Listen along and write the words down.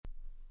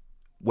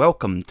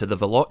Welcome to the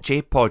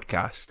Veloce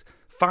Podcast,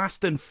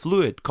 fast and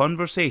fluid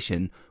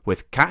conversation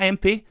with Kat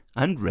Impey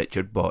and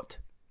Richard Bott.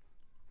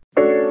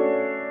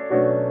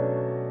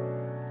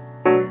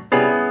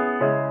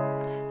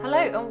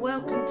 Hello and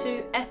welcome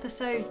to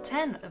episode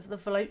 10 of the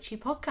Veloce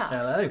Podcast.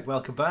 Hello,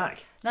 welcome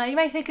back. Now you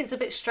may think it's a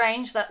bit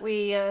strange that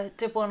we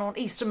did one on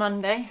Easter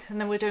Monday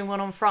and then we're doing one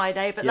on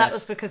Friday, but that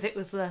was because it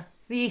was the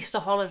Easter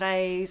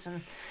holidays,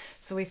 and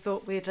so we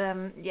thought we'd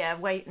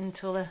wait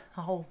until the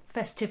whole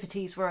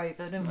festivities were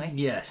over, didn't we?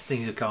 Yes,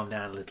 things have calmed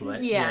down a little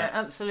bit. Yeah,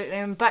 absolutely.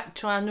 And back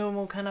to our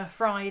normal kind of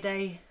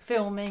Friday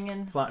filming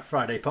and like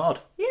Friday pod.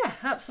 Yeah,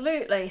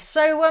 absolutely.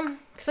 So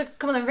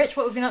come on then, Rich,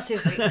 what have we been up to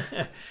this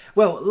week?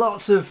 Well,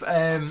 lots of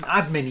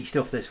admin-y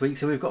stuff this week.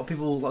 So we've got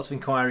lots of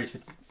inquiries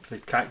for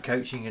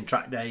coaching and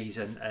track days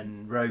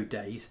and road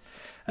days.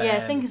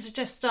 Yeah, things are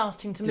just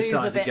starting to move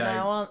a bit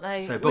now, aren't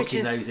they? So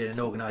booking those in and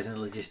organising the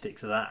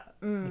logistics of that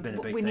has been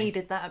a big thing.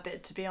 Needed that a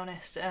bit, to be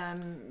honest,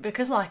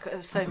 because like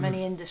so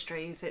many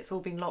industries, it's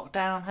all been locked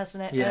down,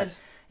 hasn't it? Yes.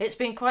 And it's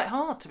been quite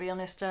hard, to be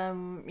honest.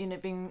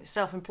 Being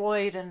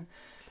self-employed and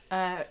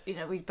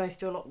we both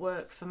do a lot of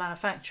work for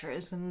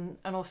manufacturers, and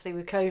obviously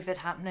with COVID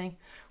happening,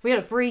 we had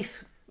a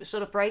brief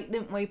sort of break,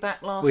 didn't we,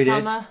 back last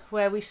summer,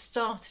 where we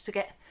started to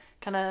get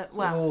kind of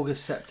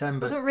August,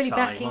 September. Wasn't really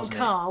back in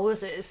car,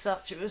 was it? As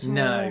such, it was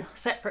more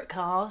separate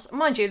cars.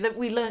 Mind you, that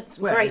we learnt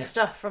some great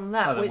stuff from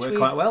that, which worked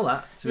quite well.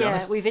 That to be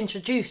honest, we've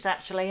introduced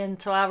actually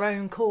into our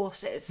own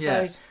courses.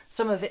 Yes. So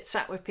some of it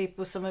sat with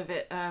people, some of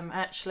it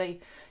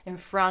actually in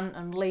front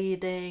and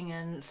leading,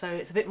 and so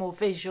it's a bit more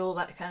visual,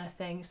 that kind of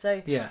thing.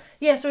 So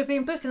so we've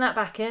been booking that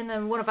back in,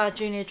 and one of our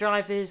junior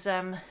drivers,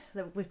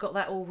 we've got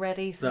that all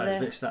ready. So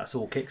that's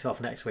all kicks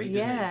off next week.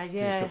 Doesn't it?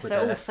 Yeah.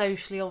 So all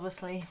socially,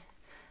 obviously.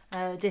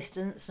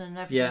 Distance and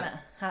everything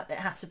that it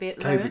has to be at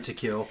the moment. COVID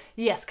secure.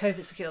 Yes,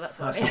 COVID secure. That's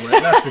what I mean.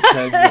 That's the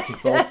term you're looking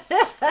for.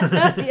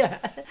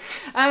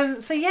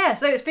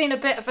 So it's been a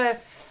bit of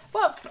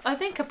I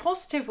think a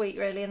positive week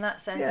really in that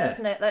sense,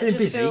 isn't it? That been just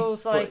busy,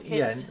 feels like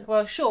it's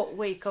a short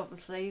week,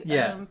 obviously.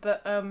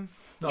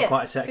 Not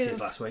quite as sexy as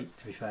last week,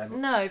 to be fair.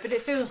 No, but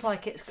it feels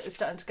like it's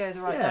starting to go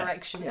the right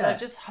direction. So I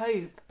just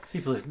hope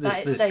there's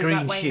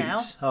green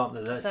shoots, aren't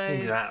there?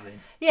 Things are happening.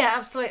 Yeah,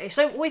 absolutely.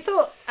 So we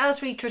thought,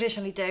 as we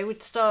traditionally do,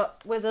 we'd start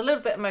with a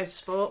little bit of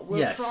motorsport.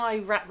 We'll try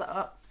wrap that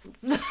up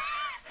a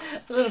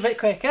little bit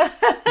quicker.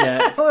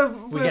 Yeah,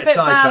 we're get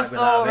sidetracked with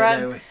that a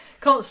bit, don't we?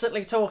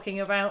 Constantly talking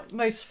about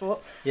motorsport.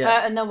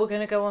 Yeah. And then we're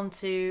going to go on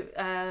to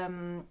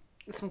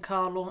some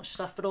car launch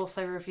stuff, but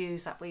also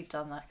reviews that we've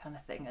done, that kind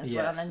of thing as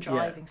well, and then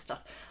driving stuff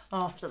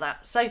after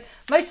that. So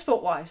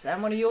motorsport wise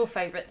then, one of your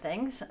favourite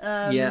things,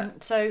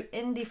 so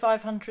Indy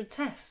 500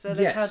 tests, so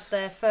they've had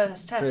their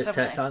first test,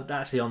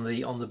 actually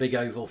on the big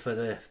oval for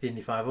the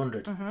Indy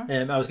 500.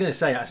 I was going to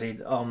say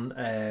actually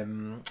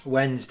on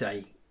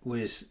Wednesday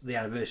was the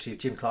anniversary of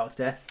Jim Clark's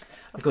death.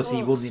 Of course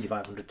he won the Indy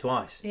 500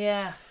 twice.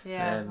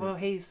 Well,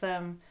 he's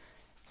a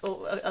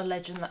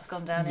legend that's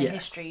gone down in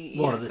history,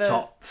 one of the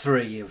top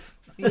three of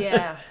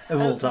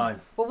all time.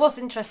 Well, what's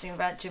interesting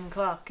about Jim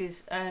Clark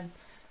is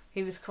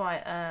he was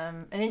quite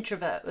an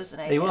introvert,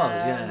 wasn't he? He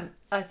was,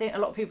 I think a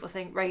lot of people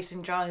think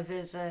racing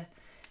drivers are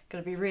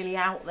going to be really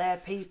out there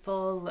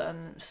people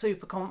and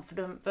super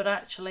confident, but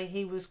actually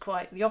he was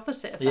quite the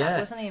opposite of that,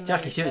 wasn't he?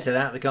 Jackie Stewart said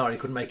out of the car he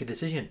couldn't make a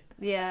decision.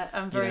 Yeah,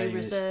 and very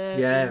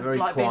reserved. Very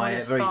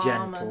quiet, very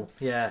gentle.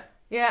 Yeah,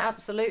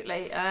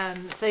 absolutely.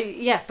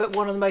 But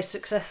one of the most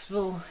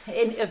successful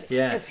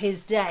of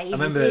his day. I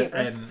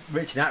remember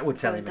Richard Atwood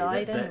telling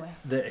me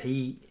that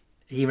he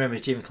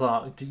remembers Jim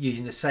Clark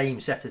using the same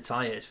set of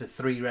tyres for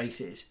 3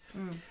 races,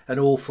 and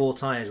all 4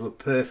 tyres were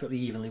perfectly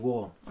evenly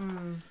worn.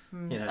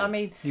 I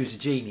mean, he was a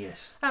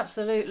genius.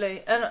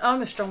 Absolutely, and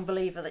I'm a strong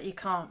believer that you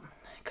can't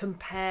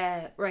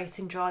compare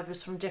racing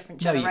drivers from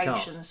different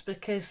generations,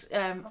 because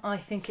I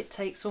think it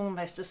takes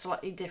almost a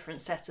slightly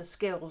different set of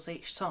skills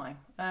each time.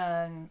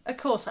 Of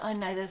course, I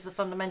know there's the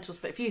fundamentals,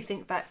 but if you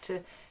think back to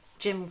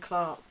Jim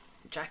Clark,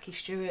 Jackie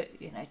Stewart,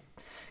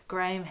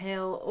 Graham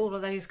Hill, all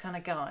of those kind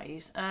of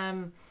guys,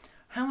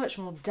 how much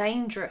more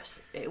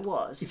dangerous it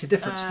was. It's a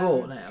different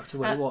sport now to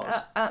what it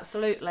was.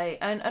 Absolutely,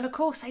 and of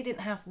course they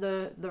didn't have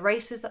the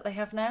races that they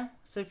have now.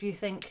 So if you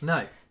think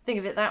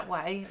of it that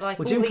way,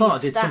 Jim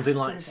Clark did something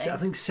like I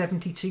think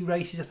 72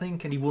 races,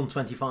 and he won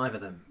 25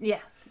 of them. Yeah.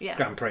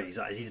 Grand Prix,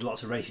 that is. He did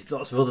lots of races,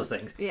 lots of other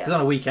things. Because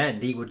on a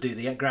weekend he would do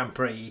the Grand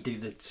Prix, he'd do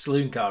the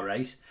saloon car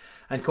race,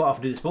 and quite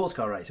often do the sports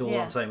car race all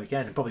on the same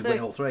weekend, and probably win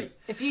all 3.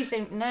 If you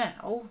think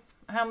now,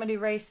 how many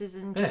races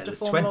in just a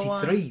Formula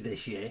 23 One?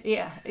 This year.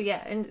 Yeah,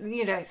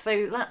 and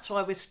so that's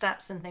why with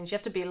stats and things you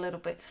have to be a little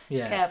bit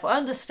careful. I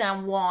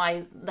understand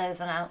why there's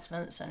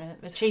announcements and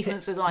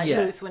achievements with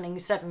Lewis winning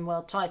 7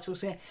 world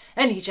titles.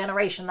 Any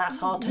generation, that's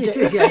hard to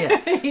do.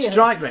 It is,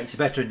 Strike rate's a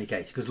better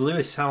indicator, because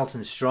Lewis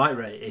Hamilton's strike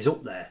rate is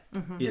up there.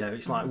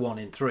 It's like 1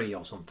 in 3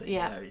 or something.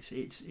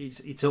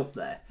 It's up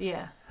there.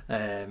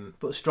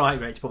 But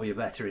strike rate's probably a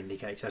better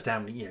indicator as to how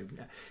many,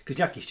 because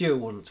Jackie Stewart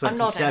won 27. I'm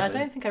nodding. I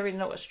don't think I really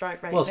know what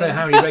strike rate. Well, so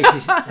how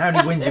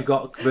many wins you've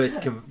got compared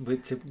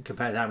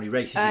to how many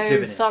races you've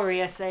driven? Oh,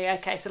 sorry, I see.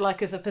 Okay, so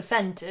like as a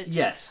percentage.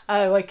 Yes.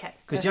 Oh, okay.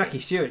 Because Jackie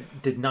Stewart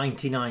did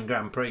 99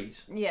 Grand Prix.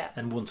 Yeah.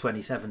 And won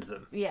 27 of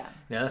them. Yeah.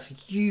 That's a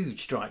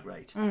huge strike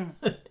rate.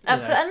 Absolutely,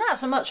 and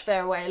that's a much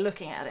fairer way of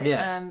looking at it.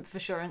 Yes. For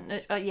sure.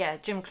 And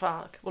Jim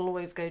Clark will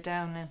always go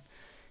down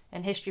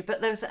in history.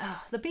 But there was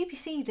the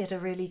BBC did a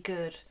really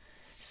good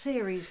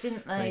series,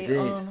 didn't they? They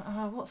did.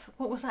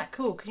 What was that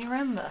called? Can you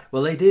remember?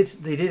 Well, they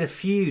did a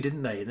few,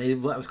 didn't they? And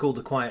that was called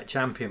The Quiet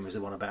Champion, was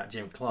the one about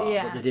Jim Clark.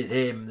 Yeah. But they did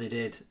him, they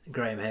did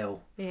Graham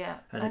Hill, yeah,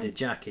 and they did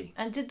Jackie.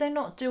 And did they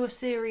not do a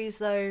series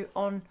though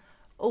on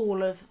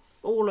all of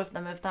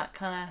them of that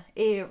kind of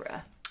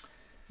era?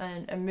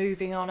 And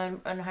moving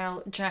on, and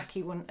how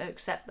Jackie wouldn't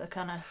accept the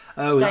kind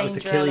of that was the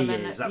killer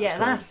years. That was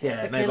called. That's it.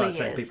 Yeah, made by the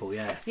same people.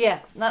 Yeah,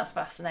 that's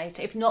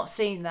fascinating. If not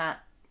seen that,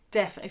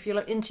 definitely. If you're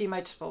into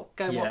motorsport,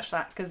 go watch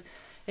that, because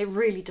it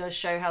really does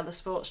show how the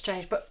sport's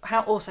changed, but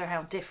how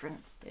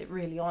different it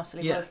really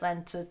honestly was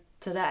then to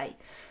today.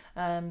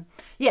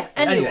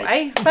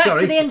 Anyway, back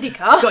to the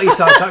IndyCar. Got you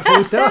sidetracked before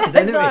we started,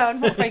 then, didn't we? No,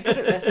 I'm not very good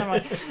at this, am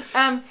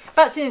I?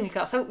 Back to the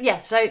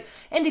IndyCar. So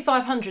Indy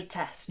 500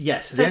 test.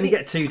 Yes, so they only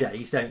get 2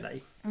 days, don't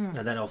they? And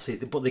then obviously,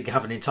 but they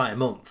have an entire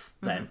month.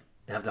 Then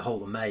they have the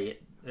whole of May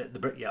at the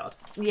Brickyard,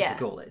 as they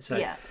call it. So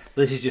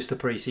this is just a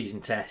pre-season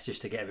test,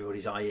 just to get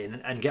everybody's eye in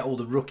and get all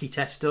the rookie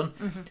tests done.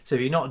 So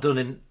if you've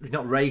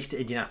not raced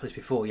at Indianapolis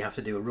before, you have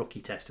to do a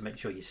rookie test to make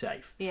sure you're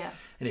safe. Yeah.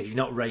 And if you've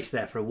not raced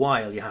there for a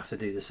while, you have to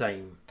do the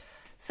same.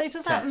 So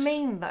does that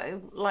mean,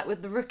 though, like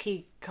with the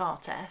rookie car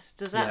test,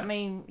 does that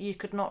mean you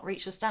could not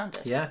reach the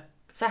standard? Yeah.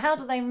 So how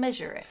do they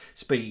measure it?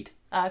 Speed.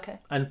 Oh, okay.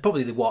 And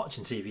probably they watch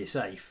and see if you're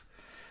safe.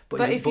 But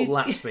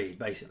lap speed,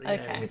 basically,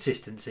 and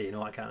consistency and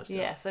all that kind of stuff.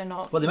 Yeah, so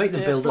not. Well, they make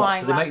them build up.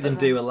 So they make them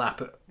do a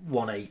lap at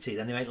 180,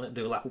 then they make them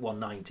do a lap at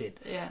 190.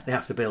 Yeah. They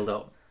have to build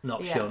up,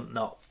 not shunt,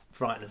 not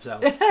frighten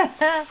themselves.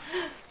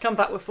 Come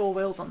back with 4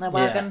 wheels on their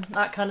wagon,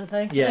 that kind of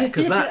thing. Yeah,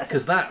 because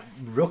that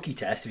rookie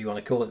test, if you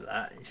want to call it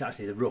that, it's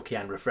actually the rookie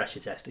and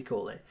refresher test, they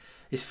call it.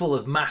 It's full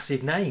of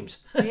massive names.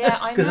 Yeah,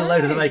 I know. Because a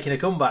load of them making a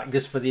comeback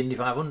just for the Indy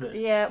 500.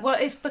 Yeah, well,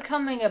 it's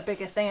becoming a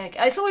bigger thing.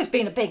 It's always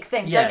been a big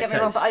thing, yeah, don't get me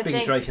wrong, but I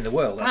biggest think race in the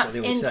world. That's perhaps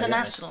what they always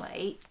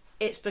internationally,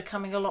 it's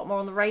becoming a lot more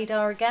on the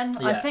radar again.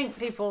 Yeah. I think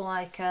people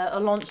like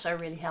Alonso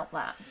really helped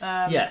that.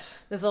 Yes.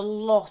 There's a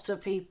lot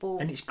of people...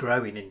 And it's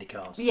growing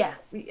IndyCars. Yeah.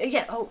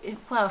 Oh,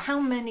 well, how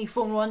many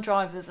Formula 1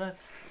 drivers are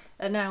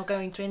now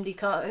going to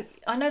IndyCar?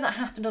 I know that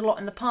happened a lot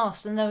in the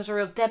past, and there was a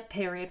real dead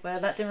period where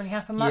that didn't really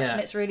happen much,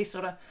 and it's really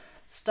sort of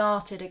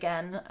started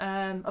again.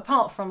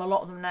 Apart from a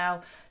lot of them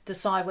now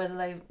decide whether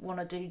they want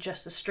to do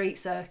just the street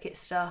circuit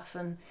stuff,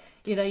 and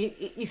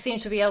you seem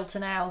to be able to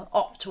now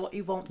opt to what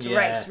you want to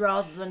race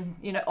rather than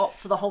opt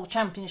for the whole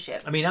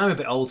championship. I mean, I'm a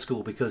bit old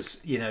school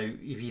because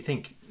if you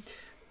think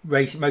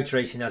motor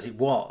racing as it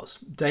was,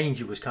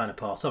 danger was kind of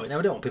part of it. Now,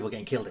 I don't want people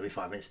getting killed every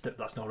 5 minutes,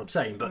 that's not what I'm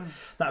saying, but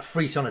that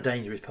frisson of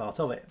danger is part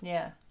of it.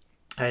 Yeah.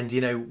 And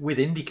with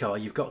IndyCar,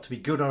 you've got to be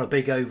good on a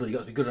big oval, you've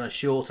got to be good on a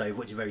short oval,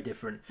 which is very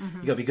different.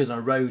 You've got to be good on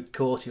a road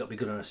course, you've got to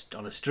be good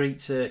on a street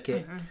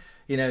circuit.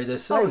 They're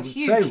so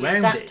rounded.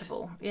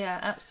 Adaptable. Yeah,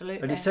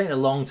 absolutely. And it's taken a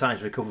long time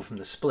to recover from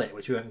the split,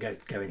 which we won't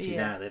go into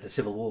now. They had a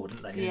civil war,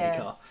 didn't they, in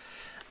IndyCar?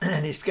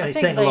 And it's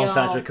taken a long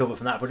time to recover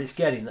from that, but it's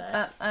getting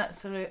there.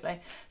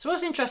 Absolutely. So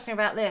what's interesting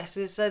about this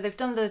is they've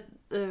done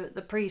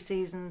the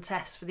pre-season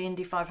test for the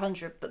Indy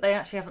 500, but they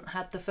actually haven't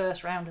had the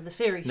first round of the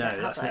series yet,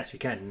 No, that's next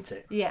weekend, isn't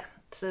it? Yeah.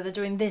 So they're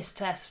doing this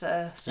test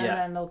first, and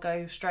then they'll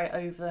go straight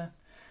over.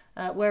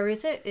 Where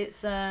is it?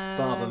 It's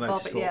Barber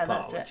Motorsport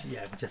Park,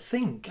 which I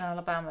think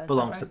Alabama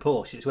belongs to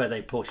Porsche. It's where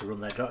Porsche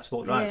run their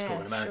sport drive school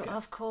in America. Sure,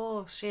 of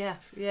course, yeah.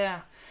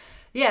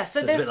 So it's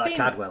there's a bit like been...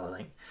 Cadwell, I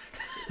think.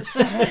 It's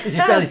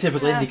fairly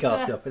typical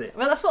IndyCar stuff, isn't it?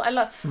 Well, that's what I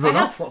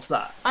love. What's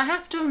that? I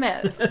have to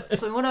admit,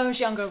 so when I was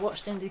younger, I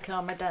watched IndyCar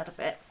with my dad a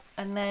bit,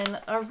 and then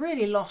I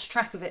really lost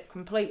track of it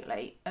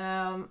completely.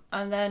 And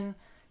then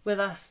with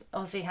us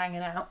Aussie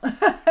hanging out,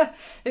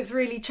 it's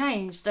really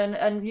changed,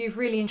 and you've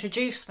really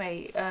introduced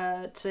me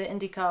to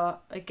IndyCar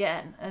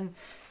again, and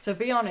to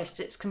be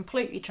honest, it's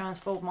completely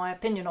transformed my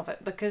opinion of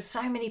it, because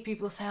so many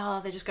people say,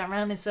 they're just going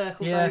around in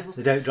circles, ovals.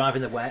 They don't drive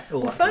in the wet,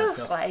 all that kind of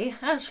stuff. Firstly,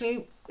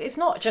 actually, it's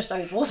not just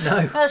ovals.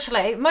 No.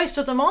 Actually, most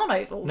of them aren't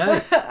ovals.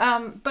 No.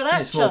 But it's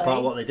actually, a small part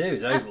of what they do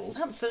is ovals.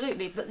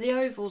 Absolutely, but the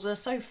ovals are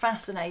so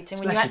fascinating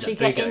Especially when you actually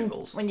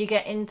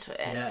get into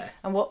it,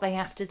 and what they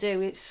have to do.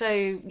 It's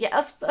so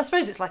I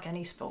suppose it's like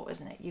any sport,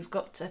 isn't it? You've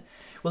got to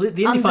the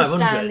Indy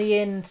understand 500, the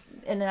in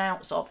and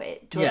outs of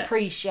it to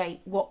appreciate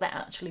what they're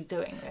actually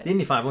doing. Really. The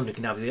Indy 500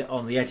 can have you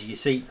on the edge of your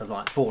seat for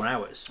like 4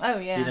 hours. Oh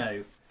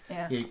yeah.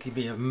 It can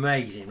be an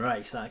amazing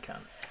race, that can.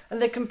 And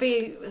there can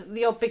be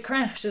the odd big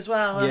crash as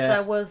well, as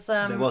there was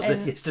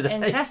yesterday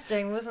in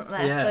testing, wasn't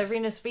there? Yes. So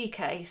Renus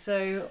VK.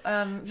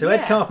 So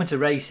Ed Carpenter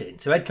Racing.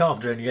 So Ed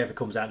Carpenter only ever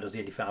comes out and does the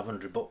Indy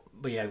 500, but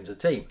he owns the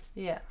team.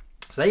 Yeah.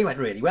 So they went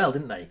really well,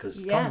 didn't they?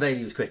 Because Con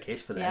Daly was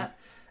quickest for them.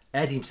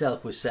 Ed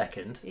himself was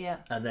second. Yeah.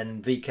 And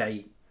then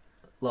VK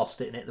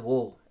lost it and hit the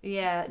wall.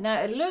 Yeah.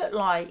 Now, it looked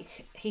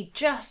like he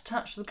just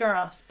touched the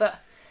grass, but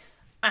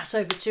at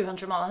over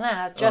 200 mile an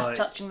hour, just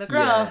touching the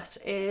grass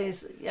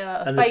is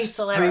a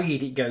fatal error. And the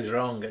speed it goes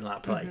wrong in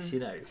that place,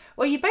 you know.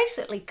 Well, you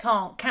basically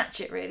can't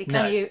catch it, really,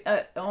 can you?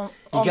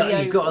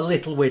 You've got a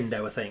little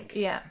window, I think.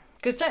 Yeah.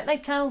 Because don't they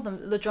tell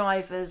the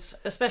drivers,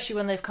 especially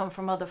when they've come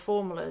from other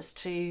formulas,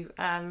 to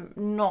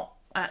not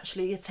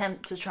actually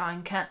attempt to try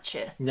and catch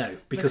it? No,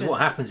 because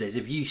what happens is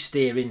if you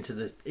steer into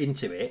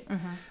it,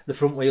 the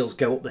front wheels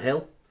go up the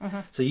hill.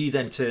 So you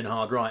then turn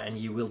hard right and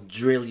you will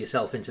drill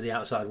yourself into the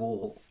outside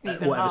wall at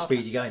whatever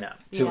speed you're going at,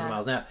 200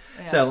 miles an hour.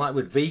 Yeah. So like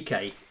with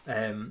VK,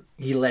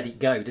 he let it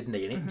go, didn't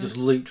he? And it just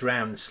looped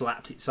round and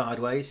slapped it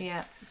sideways.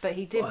 Yeah, but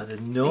he did. Oh, the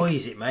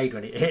noise it made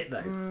when it hit,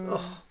 though.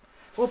 Oh.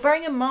 Well,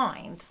 bearing in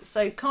mind,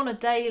 so Connor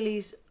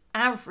Daly's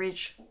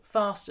average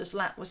fastest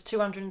lap was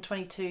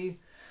 222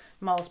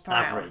 miles per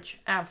hour.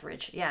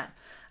 Average, yeah.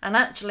 And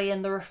actually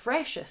in the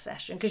refresher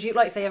session, because you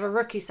have a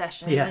rookie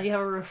session and you have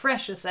a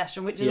refresher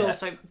session, which is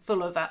also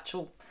full of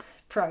actual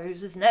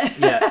pros, isn't it?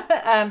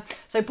 Yeah.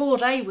 So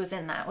Bourdais was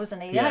in that,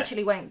 wasn't he? He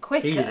actually went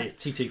quicker. He did it,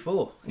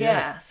 224.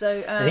 Yeah.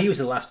 So and he was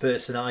the last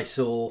person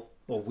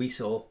we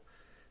saw,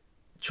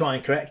 try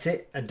and correct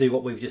it and do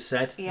what we've just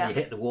said. Yeah. He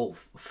hit the wall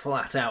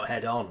flat out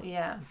head on.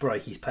 Yeah.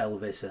 Broke his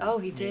pelvis.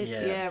 And, he did.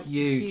 Yeah.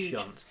 Huge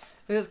shunt.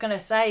 I was going to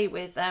say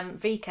with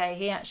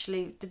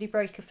VK, did he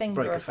break a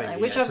finger or something?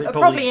 Finger, which so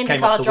probably came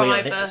IndyCar off the driver. wheel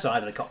and hit the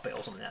side of the cockpit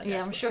or something.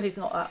 Yeah, I'm sure he's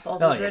not that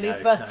bothered really.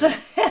 No, but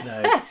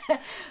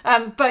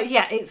no. But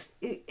yeah,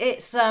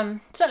 it's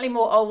certainly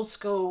more old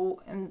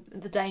school in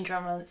the danger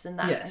elements in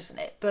that, isn't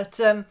it? But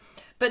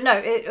no,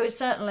 it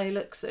certainly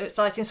looks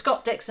exciting.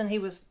 Scott Dixon, he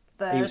was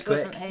third,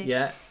 wasn't he?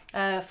 Yeah.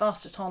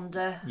 Fastest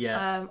Honda.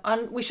 Yeah.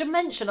 And we should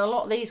mention a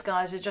lot of these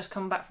guys have just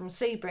come back from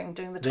Sebring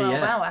doing the 12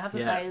 hour,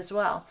 haven't they, as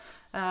well?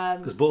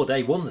 Because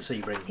Bourdais won the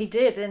Sebring. He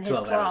did in his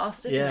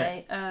class, didn't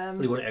he? Well,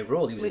 he won it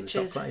overall. He was in the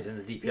top class,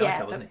 in the DPI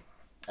car, wasn't he?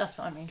 That's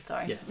what I mean,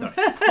 sorry. Yeah, sorry.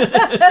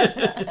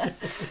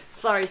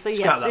 Sorry, so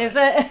yes, is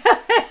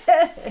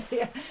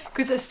it?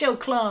 Because there's still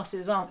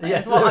classes, aren't there?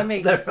 That's what I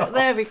mean.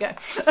 There we go.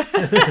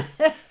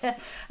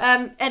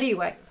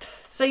 Anyway,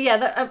 so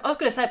yeah, I was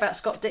going to say about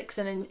Scott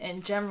Dixon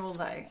in general,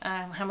 though,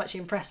 how much he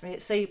impressed me at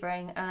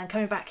Sebring, and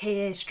coming back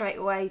here straight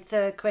away,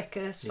 third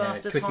quickest,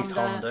 fastest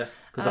Honda.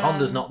 Because the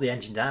Honda's not the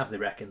engine to have, they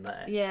reckon,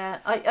 there. Yeah,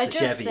 I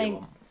just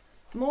think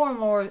more and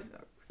more,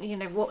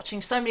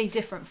 watching so many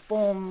different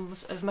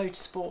forms of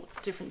motorsport,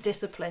 different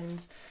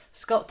disciplines,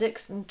 Scott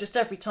Dixon just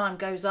every time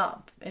goes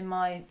up in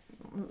my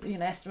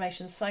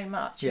estimation so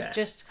much. Yeah. It's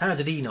just, how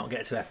did he not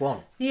get to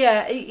F1?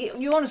 Yeah,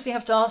 you honestly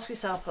have to ask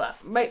yourself that.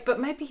 But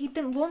maybe he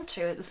didn't want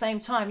to at the same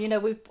time.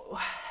 We,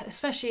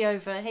 especially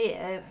over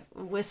here,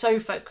 we're so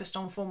focused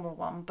on Formula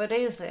One. But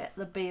is it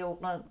the be-all?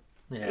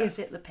 Is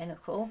it the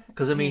pinnacle?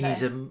 Because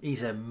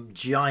he's a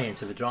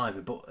giant of a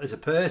driver, but as a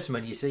person,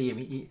 when you see him,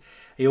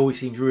 he always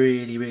seems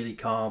really, really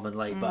calm and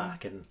laid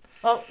back. And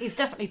well, he's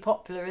definitely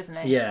popular, isn't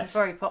he? Yes. He's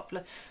very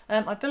popular.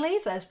 I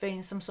believe there's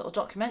been some sort of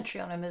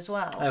documentary on him as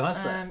well. Oh,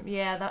 has there?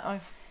 Yeah, that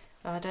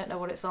I don't know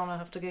what it's on. I'll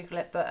have to Google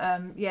it. But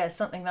it's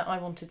something that I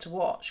wanted to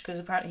watch because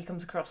apparently he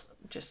comes across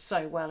just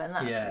so well in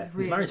that. Yeah,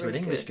 really, he's married to an really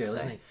English good, girl,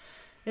 isn't he?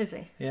 Is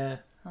he? Yeah.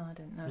 Oh, I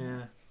didn't know.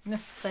 Yeah. No,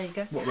 there you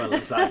go. What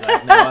relevance that is, I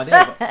have no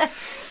idea. But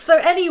so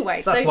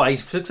anyway, that's why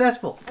he's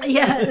successful.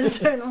 Yeah.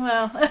 So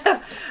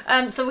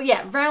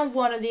round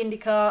one of the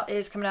IndyCar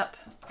is coming up.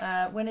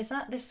 When is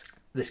that? This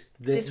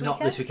not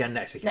this weekend,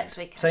 next weekend. Next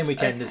weekend. Same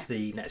weekend as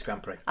the next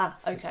Grand Prix. Ah,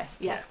 okay.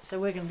 Yeah. So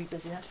we're going to be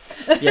busy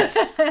then. Yes.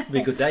 It'll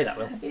be a good day, that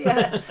will.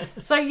 Yeah.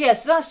 So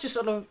that's just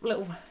sort of a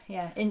little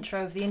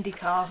intro of the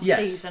IndyCar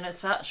season as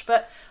such.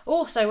 But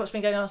also what's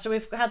been going on. So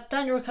we've had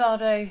Daniel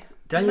Ricciardo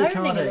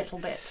moaning a little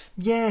bit.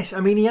 Yes,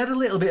 I mean he had a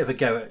little bit of a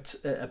go at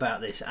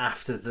about this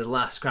after the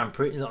last Grand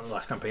Prix, not the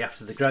last Grand Prix,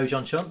 after the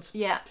Grosjean shunt.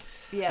 Yeah.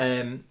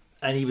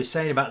 And he was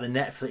saying about the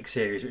Netflix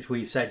series, which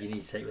we've said you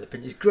need to take with a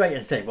pinch. It's great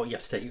entertainment, but you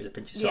have to take it with a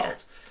pinch of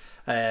salt.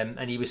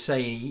 And he was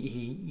saying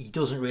he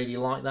doesn't really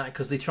like that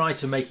because they tried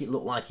to make it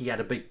look like he had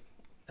a big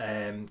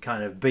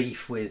kind of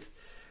beef with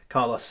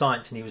Carlos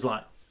Sainz, and he was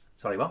like,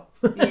 sorry, what?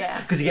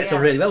 Yeah. Because he gets on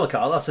really well with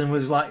Carlos and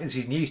was like, this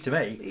is news to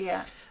me.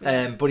 Yeah.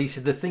 But he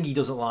said the thing he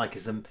doesn't like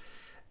is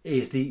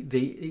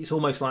it's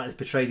almost like they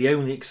portray the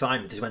only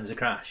excitement is when there's a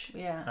crash.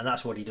 Yeah. And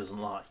that's what he doesn't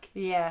like.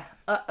 Yeah.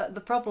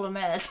 The problem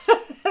is,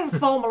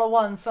 Formula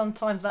One,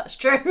 sometimes that's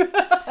true.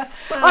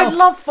 I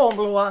love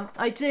Formula One.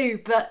 I do,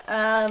 but...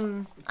 I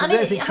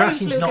don't think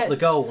crashing's not the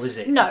goal, is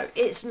it? No,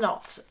 it's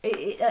not.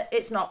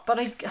 It's not. But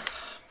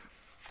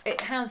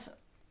it has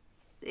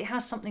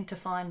something to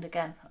find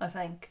again, I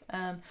think,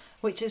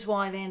 which is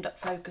why they end up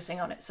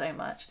focusing on it so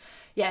much.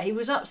 Yeah, he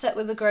was upset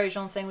with the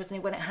Grosjean thing, wasn't he,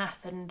 when it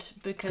happened?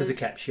 Because they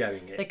kept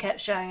showing it. They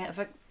kept showing it.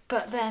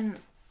 But then,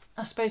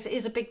 I suppose it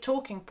is a big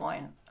talking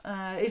point,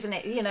 isn't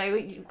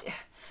it?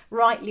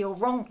 Rightly or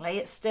wrongly,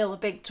 it's still a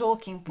big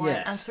talking point.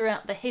 Yes. And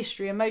throughout the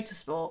history of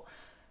motorsport,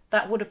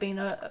 that would have been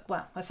a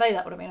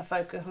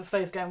focus. I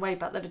suppose going way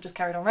back, they'd have just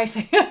carried on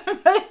racing.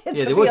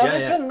 They would,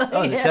 honest, yeah. Wouldn't they?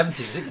 Oh, in the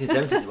 70s, 60s,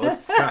 70s, they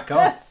would. Crack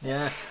on,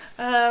 yeah.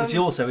 Which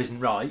also isn't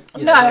right.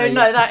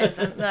 That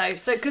isn't. No,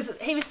 so because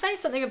he was saying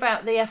something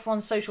about the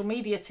F1 social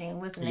media team,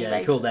 wasn't he? Yeah,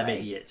 he called them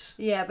idiots.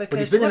 Yeah, because but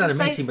he's been in a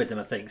meeting with them,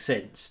 I think,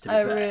 since. To be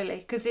fair. Really?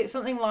 Because it's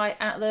something like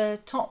at the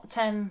top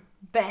 10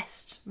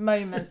 best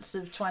moments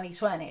of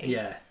 2020.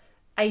 Yeah.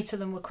 8 of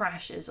them were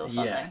crashes or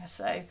something. Yeah.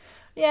 So.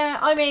 Yeah,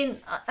 I mean,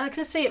 I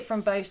can see it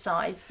from both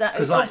sides. That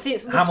obviously,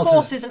 the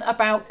sport isn't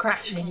about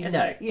crashing, is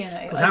it?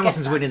 Because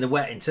Hamilton's winning the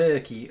wet in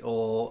Turkey,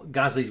 or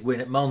Gasly's win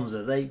at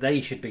Monza.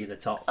 They should be the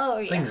top. Oh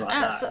yeah, things like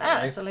that.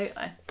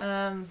 Absolutely.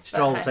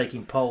 Stroll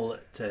taking pole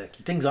at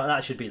Turkey. Things like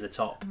that should be the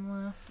top.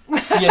 Well.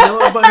 But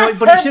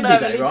it should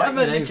be though,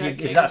 right?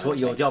 If that's what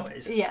your job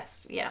is.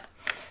 Yes. Yeah.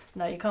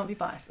 No, you can't be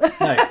biased.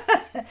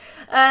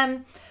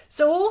 No.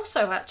 So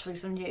also actually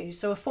some news.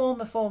 So a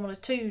former Formula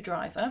 2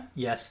 driver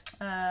yes,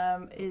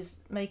 is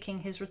making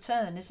his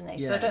return, isn't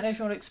he? Yes. So I don't know if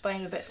you want to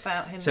explain a bit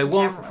about him. So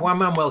Juan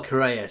Manuel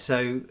Correa.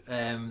 So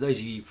those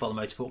of you who follow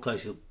motorsport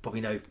closely will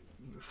probably know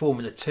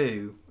Formula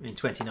 2 in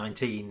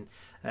 2019.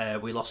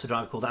 We lost a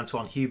driver called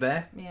Antoine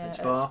Hubert at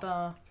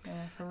Spa.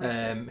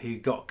 Who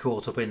got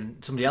caught up in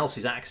somebody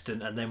else's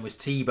accident and then was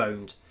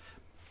T-boned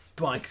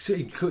by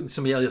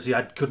somebody else who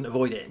couldn't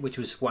avoid it, which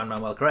was Juan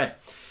Manuel Correa,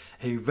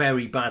 who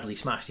very badly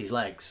smashed his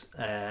legs.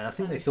 And I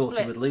think they thought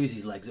he would lose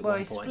his legs at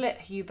one point. Well, he split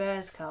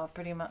Hubert's car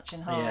pretty much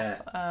in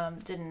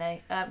half, didn't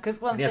he? Because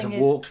he hasn't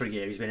walked for a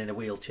year. He's been in a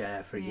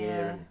wheelchair for a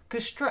year.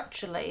 Because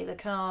structurally, the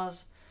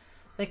cars,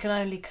 they can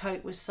only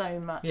cope with so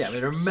much. Yeah,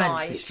 they're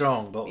immensely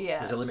strong, but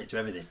there's a limit to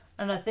everything.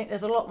 And I think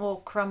there's a lot more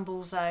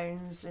crumble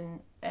zones in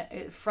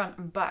front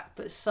and back,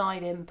 but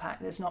side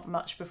impact, there's not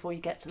much before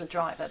you get to the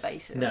driver,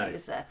 basically,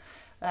 is there?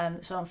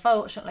 So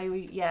unfortunately,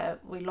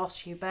 we lost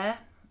Hubert.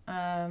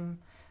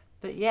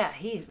 But yeah,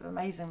 he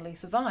amazingly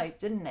survived,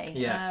 didn't he?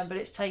 Yes. But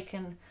it's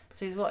taken,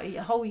 a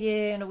whole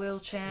year in a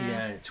wheelchair.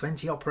 Yeah,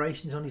 20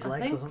 operations on his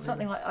legs or something?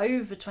 Something like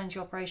over 20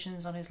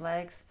 operations on his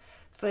legs.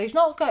 So he's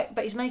not going,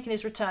 but he's making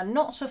his return,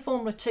 not to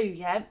Formula 2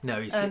 yet.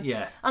 No, he's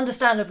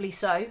understandably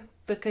so,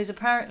 because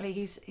apparently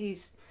he was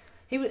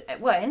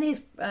in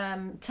his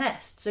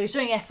test. So he's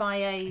doing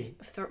FIA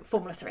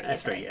Formula 3.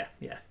 F3,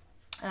 yeah.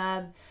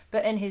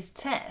 But in his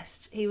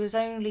test, he was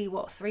only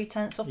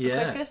 3/10 off the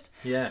quickest.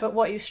 Yeah. But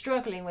what he was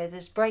struggling with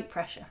is brake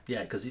pressure.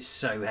 Yeah, because it's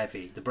so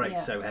heavy. The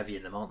brakes so heavy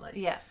in them, aren't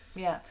they?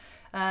 Yeah.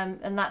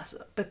 And that's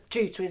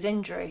due to his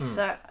injury.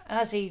 So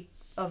as he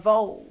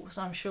evolves,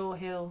 I'm sure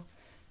he'll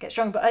get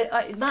stronger.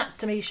 But that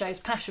to me shows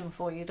passion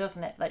for you,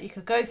 doesn't it? That you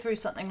could go through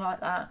something like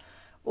that,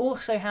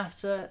 also have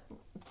to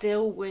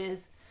deal with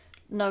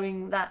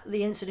knowing that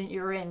the incident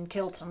you're in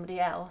killed somebody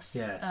else.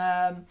 Yes.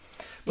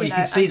 Well, you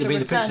can see the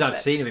pictures I've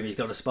seen of him. He's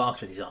got a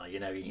sparkle in his eye.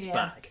 He's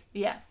back.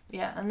 Yeah,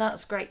 and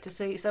that's great to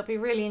see. So it'll be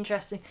really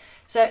interesting.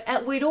 So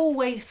we'd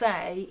always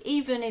say,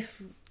 even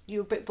if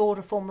you're a bit bored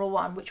of Formula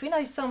 1, which we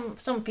know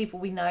some people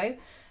we know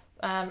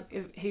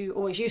who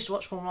always used to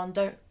watch Formula 1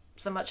 don't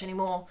so much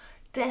anymore.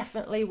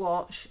 Definitely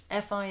watch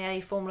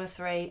FIA, Formula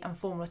 3 and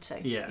Formula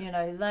 2. Yeah.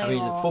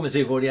 The Formula 2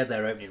 have already had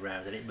their opening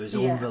round and it was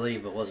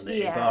unbelievable, wasn't it?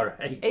 Yeah.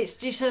 It's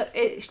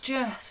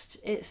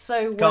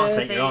so worthy. Can't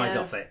take your eyes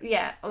off it.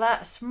 Yeah,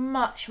 that's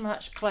much,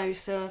 much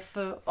closer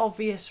for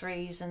obvious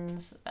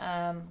reasons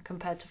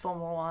compared to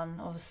Formula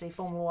 1. Obviously,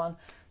 Formula 1,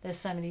 there's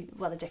so many,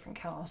 they're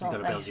different cars,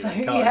 aren't they? So,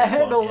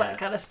 and all that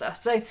kind of stuff.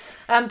 So,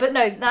 but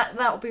no, that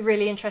will be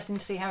really interesting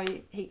to see how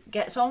he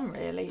gets on,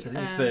 really. So I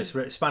think his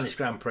first Spanish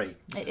Grand Prix.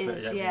 It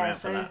is, yeah.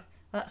 So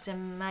that's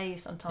in May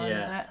sometime,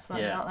 isn't it?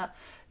 Something like that.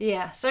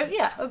 Yeah, so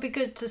it would be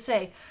good to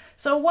see.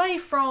 So away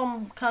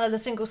from kind of the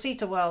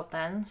single-seater world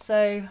then,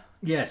 so...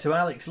 Yeah, so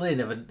Alex Lynn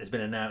has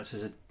been announced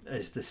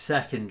as the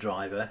second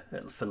driver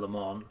for Le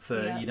Mans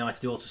for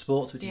United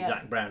Autosports, which is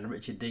Zach Brown and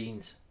Richard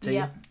Dean's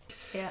team.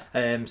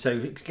 Yeah. So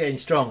it's getting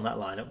strong, that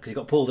lineup, because you've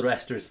got Paul di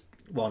Resta as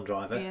one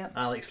driver,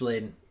 Alex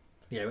Lynn,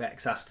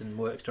 ex-Aston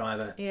Works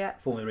driver,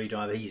 Formula E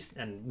driver,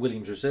 and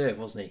Williams reserve,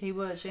 wasn't he? He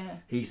was, yeah.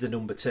 He's the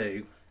number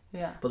 2.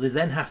 Yeah. But they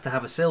then have to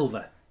have a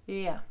silver.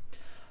 Yeah.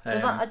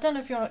 Well, I don't know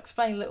if you want to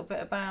explain a little bit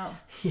about...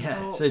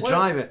 Yeah, so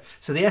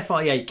the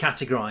FIA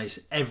categorise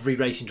every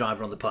racing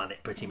driver on the planet,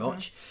 pretty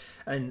much.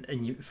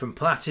 And from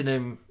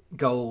platinum,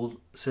 gold,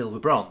 silver,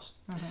 bronze.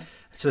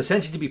 So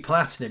essentially to be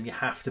platinum, you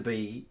have to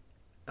be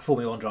a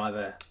Formula 1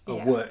 driver, a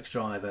works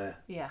driver.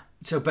 Yeah.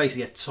 So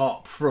basically a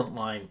top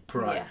frontline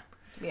pro.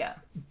 Yeah.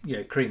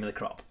 Cream of the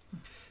crop.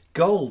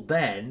 Gold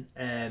then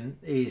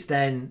is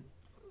then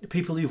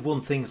people who've won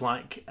things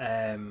like...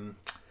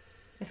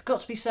 It's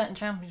got to be certain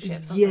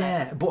championships,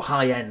 but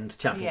high-end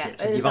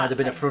championships. Yeah, You've either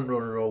been a front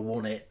runner or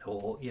won it,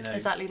 or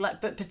exactly,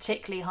 but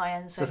particularly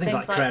high-end. So things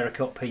like Carrera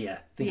Cup here,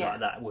 things like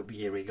that would be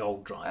your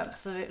gold driver.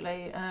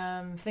 Absolutely,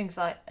 things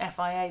like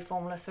FIA,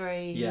 Formula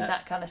 3,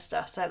 that kind of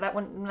stuff. So that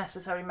wouldn't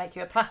necessarily make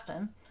you a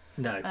platinum.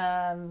 No.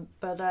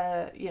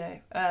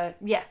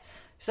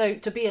 So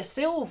to be a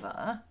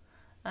silver,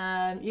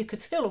 you could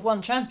still have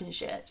won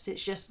championships.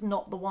 It's just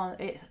not the one.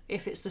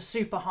 If it's the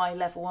super high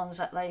level ones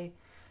that they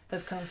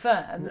have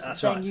confirmed,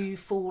 That's then right. you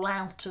fall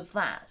out of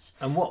that.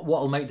 And what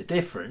will make the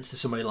difference to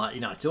somebody like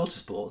United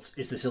Autosports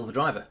is the silver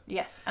driver.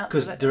 Yes,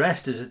 Because absolutely. the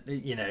rest is,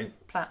 you know,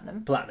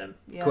 platinum,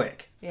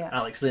 quick. Yeah.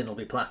 Alex Lynn will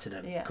be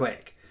platinum, Yeah.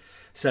 quick.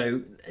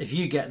 So if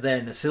you get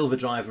then a silver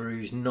driver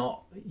who's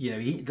not, you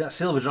know, that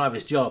silver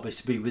driver's job is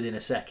to be within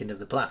a second of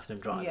the platinum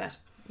drivers.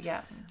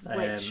 Yeah,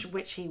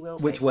 which he will.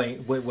 Which be.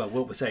 Wayne? Well,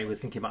 what we're saying, we're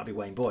thinking it might be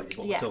Wayne Boyd. Is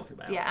what we're talking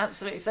about. Yeah,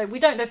 absolutely. So we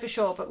don't know for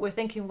sure, but we're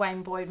thinking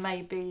Wayne Boyd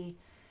may be.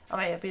 I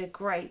mean, it'd be a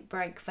great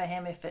break for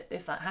him if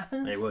that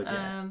happens. It would,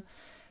 yeah.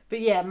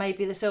 But yeah,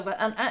 maybe the silver.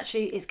 And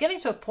actually, it's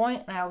getting to a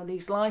point now with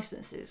these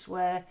licenses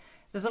where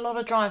there's a lot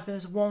of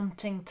drivers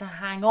wanting to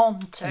hang on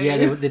to. Yeah,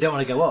 they don't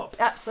want to go up.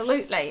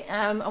 Absolutely.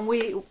 And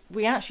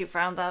we actually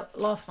found out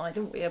last night,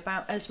 didn't we,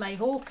 about Esme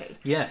Hawkey.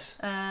 Yes.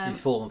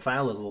 He's fallen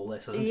foul of all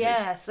this, hasn't she?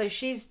 Yeah, so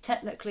she's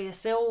technically a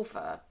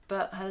silver,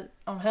 but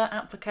on her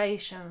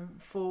application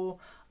for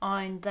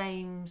Iron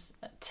Dame's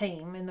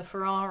team in the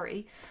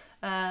Ferrari,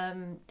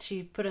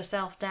 she put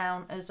herself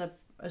down as a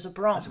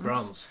bronze. As a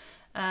bronze.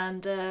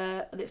 And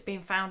it's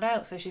been found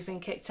out, so she's been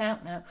kicked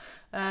out now.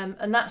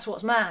 And that's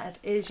what's mad,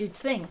 is you'd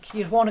think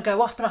you'd want to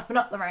go up and up and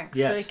up the ranks,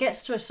 yes. but it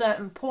gets to a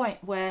certain point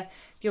where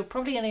you're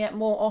probably going to get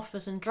more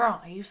offers and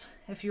drives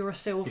if you're a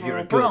silver or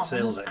a bronze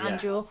silver,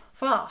 and you're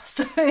fast.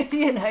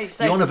 You know,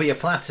 so you want to be a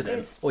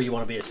platinum or you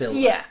want to be a silver.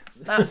 Yeah,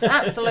 that's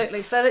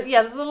absolutely. So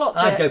there's a lot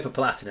to I'd go for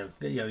platinum.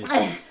 You know,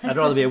 I'd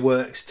rather be a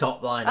works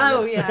top line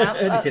than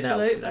anything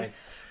else. You know?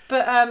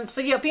 But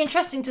so yeah, it'll be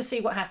interesting to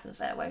see what happens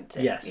there, won't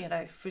it? Yes. You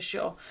know, for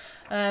sure.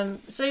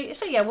 So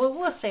yeah,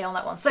 we'll see on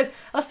that one. So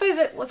I suppose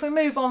if we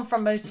move on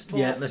from motorsport,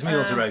 yeah, let's move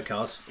on to road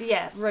cars.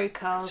 Yeah, road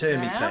cars.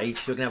 Turn now. me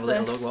page. You're gonna have a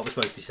little look what we're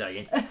supposed to be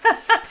saying.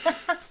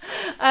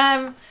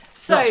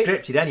 So not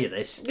scripted any of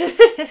this.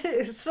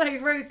 So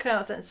road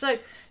cars then. So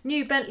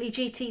new Bentley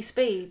GT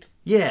Speed.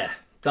 Yeah.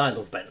 I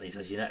love Bentleys,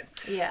 as you know.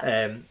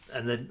 Yeah.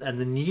 And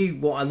the new,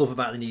 what I love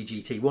about the new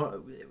GT,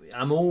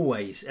 I'm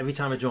always, every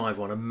time I drive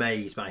one,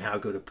 amazed by how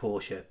good a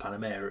Porsche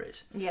Panamera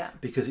is. Yeah.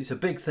 Because it's a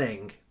big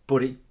thing,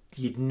 but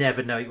you'd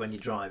never know it when you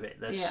drive it.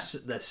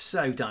 They're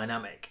so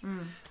dynamic.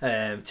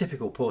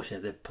 Typical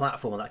Porsche, the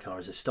platform of that car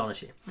is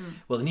astonishing.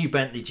 Well, the new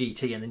Bentley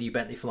GT and the new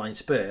Bentley Flying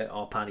Spur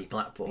are paddy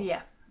platform.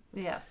 Yeah.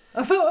 Yeah.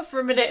 I thought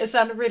for a minute it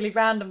sounded really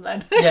random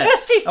then.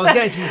 Yes, I was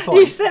getting to the point.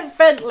 You said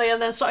Bentley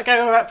and then started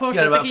going on about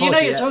Porsche. You know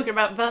you're talking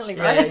about Bentley,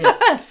 right?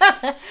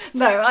 Yeah.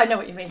 No, I know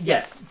what you mean.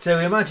 Yes. So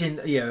imagine,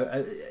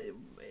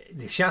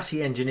 the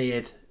chassis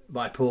engineered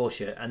by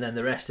Porsche and then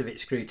the rest of it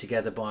screwed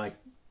together by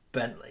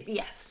Bentley.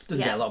 Yes.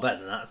 Doesn't get a lot better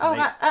than that for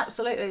me.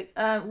 Absolutely.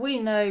 We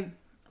know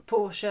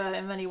Porsche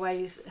in many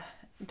ways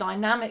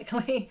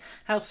dynamically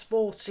how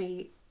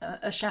sporty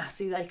a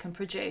chassis they can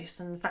produce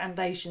and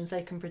foundations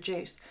they can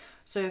produce.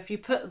 So if you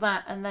put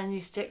that and then you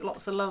stick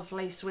lots of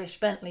lovely Swiss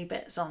Bentley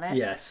bits on it,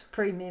 yes,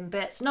 premium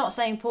bits. Not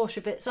saying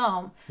Porsche bits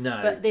aren't, no.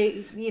 But but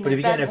if you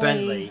get a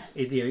Bentley,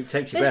 it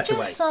takes your breath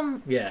away.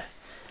 Yeah.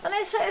 And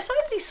it's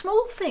only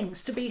small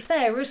things, to be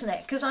fair, isn't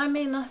it? Because I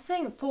mean, I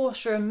think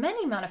Porsche and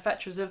many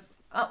manufacturers have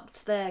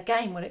upped their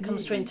game when it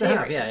comes to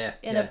interiors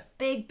in a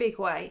big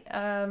way.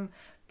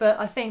 But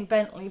I think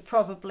Bentley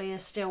probably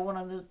is still one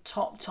of the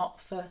top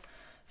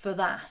for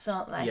that,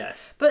 aren't they?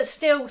 Yes. But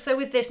still, so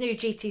with this new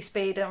GT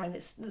Speed, I mean,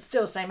 it's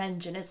still the same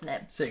engine, isn't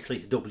it? 6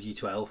 litre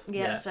W12.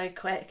 Yeah, so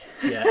quick.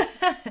 Yeah.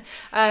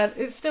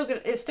 It's still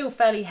good. It's still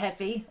fairly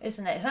heavy,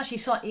 isn't it? It's actually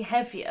slightly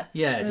heavier.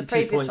 Yeah, than it's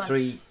the previous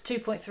 2.3.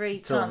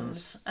 2.3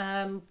 tons.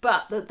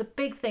 But the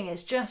big thing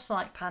is, just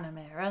like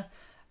Panamera,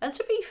 and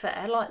to be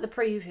fair, like the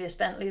previous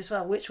Bentley as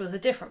well, which was a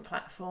different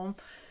platform,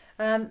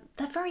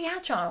 they're very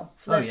agile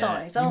for their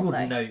size, aren't they? You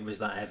wouldn't know it was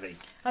that heavy.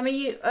 I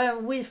mean,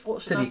 we're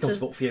fortunate enough you come to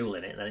put fuel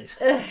in it, then it's...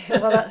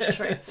 well, that's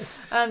true.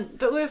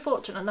 But we're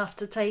fortunate enough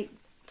to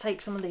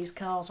take some of these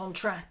cars on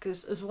track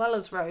as well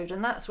as road,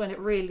 and that's when it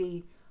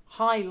really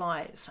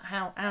highlights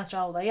how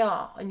agile they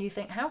are. And you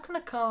think, how can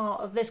a car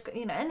of this,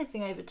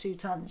 anything over 2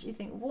 tons, you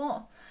think,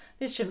 what?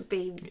 This shouldn't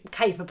be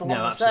capable on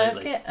the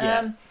circuit.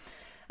 Yeah.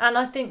 And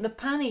I think the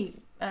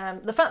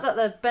fact that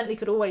the Bentley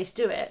could always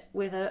do it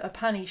with a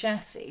Panny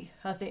chassis,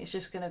 I think it's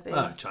just going to be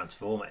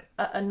transform it.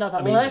 Another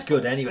level. It's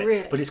good anyway,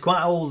 really. But it's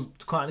quite old.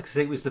 Because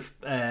it was the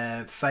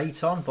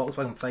Phaeton,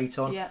 Volkswagen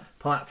Phaeton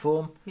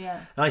platform. Yeah.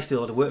 And I used to do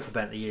a lot of work for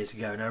Bentley years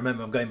ago, and I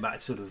remember I'm going back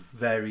to sort of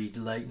very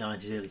late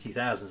 90s, early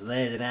 2000s, and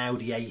they had an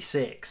Audi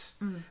A6,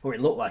 or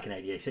it looked like an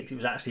Audi A6. It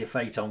was actually a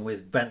Phaeton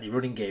with Bentley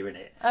running gear in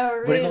it. Oh,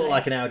 really? But it looked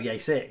like an Audi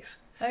A6.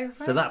 Oh, right.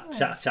 So that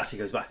chassis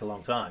goes back a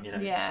long time,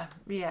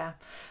 Yeah.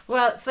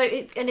 Well, so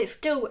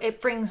it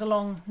brings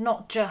along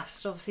not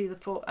just obviously the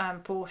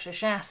Porsche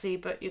chassis,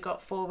 but you've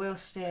got 4-wheel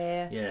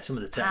steer. Yeah, some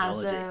of the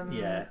technology,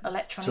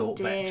 electronic torque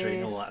diff,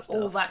 vectoring, all that stuff,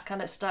 all that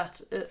kind of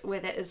stuff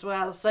with it as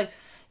well. So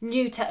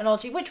new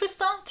technology, which we're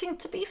starting,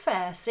 to be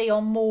fair, see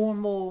on more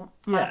and more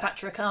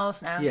manufacturer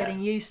cars now, getting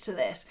used to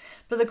this.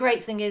 But the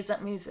great thing is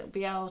that means it'll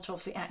be able to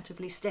obviously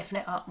actively stiffen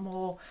it up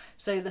more.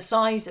 So the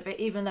size of it,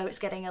 even though it's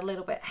getting a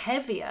little bit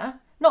heavier,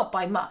 Not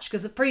by much,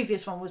 because the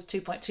previous one was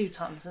 2.2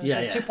 tonnes and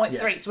this is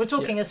 2.3, so we're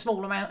talking a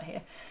small amount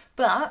here.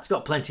 But it's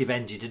got plenty of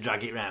engine to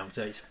drag it round.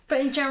 So it's...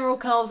 But in general,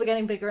 cars are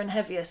getting bigger and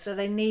heavier, so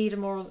they need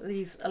more of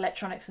these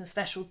electronics and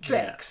special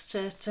tricks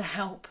to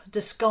help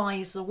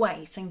disguise the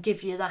weight and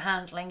give you the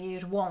handling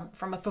you'd want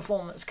from a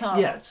performance car,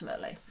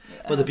 ultimately.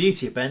 Well, the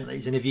beauty of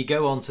Bentley's, and if you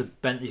go onto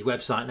Bentley's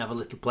website and have a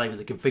little play with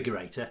the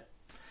configurator,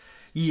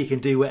 you can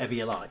do whatever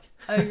you like.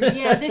 Oh,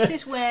 yeah, this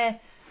is where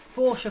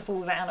Porsche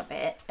fall down a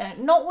bit.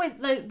 Not with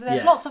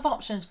there's lots of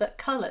options, but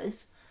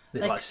colours.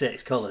 There's like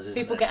 6 colours,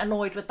 isn't People there? get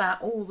annoyed with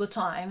that all the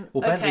time.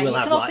 Well, Bentley will you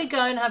have can obviously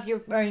go and have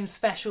your own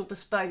special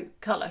bespoke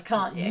colour,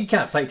 can't you? You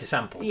can play to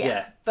sample,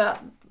 yeah.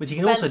 But you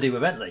can also do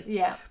with Bentley.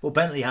 Yeah. Well,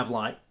 Bentley have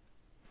like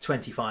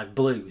 25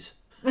 blues,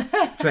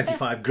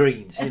 25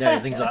 greens, things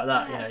like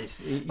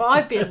that. But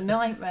I'd be a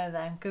nightmare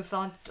then, because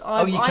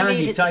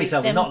you tie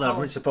yourself a knot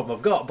though, it's a problem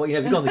I've got. But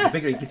if you've got the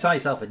configurator, you can tie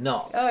yourself a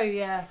knot. Oh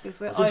yeah, because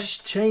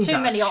just change too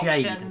that many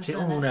shade. Options,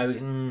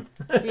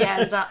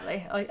 Yeah,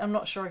 exactly. I'm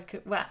not sure I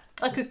could. Well,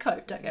 I could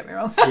cope. Don't get me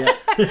wrong.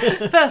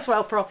 Yeah. First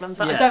world problems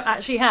that I don't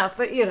actually have,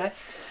 but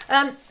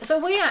So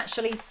we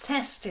actually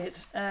tested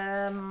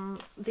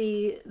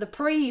the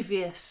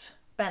previous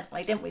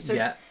Bentley, didn't we? So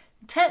it's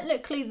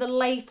technically the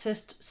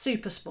latest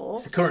Super Sport.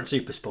 It's the current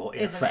Super Sport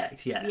in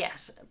effect,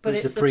 Yes, but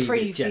it's the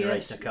previous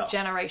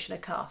generation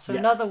of car. So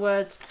in other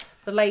words,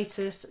 the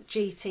latest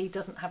GT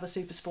doesn't have a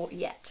Super Sport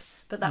yet,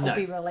 but that will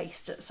be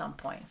released at some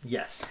point.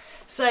 Yes.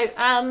 So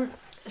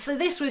so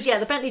this was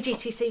the Bentley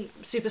GTC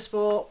Super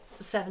Sport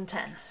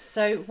 710.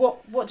 So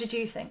what did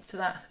you think to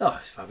that? Oh,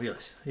 it's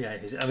fabulous. Yeah,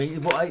 I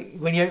mean,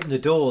 when you open the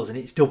doors and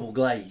it's double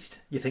glazed,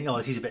 you think, oh,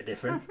 this is a bit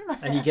different.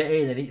 And you get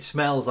in and it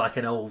smells like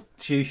an old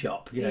shoe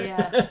shop,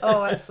 Yeah,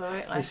 oh,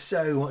 absolutely. There's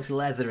so much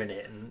leather in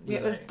it. And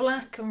it was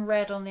black and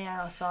red on the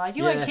outside.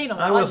 You weren't keen on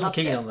that. I wasn't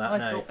keen on that,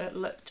 I thought it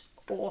looked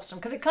awesome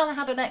because it kind of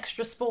had an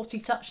extra sporty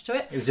touch to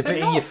it. It was a bit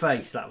in your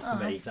face, that for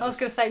me. I was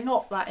going to say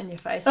not that in your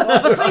face.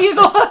 Obviously you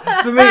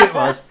got for me it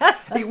was.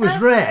 It was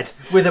red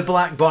with a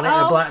black bonnet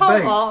and a black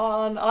boot. Come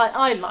on,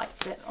 I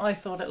liked it. I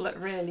thought it looked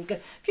really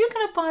good. If you're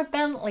going to buy a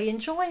Bentley,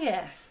 enjoy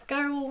it.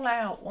 Go all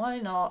out. Why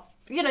not?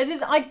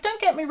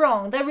 Don't get me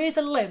wrong. There is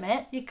a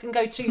limit. You can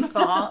go too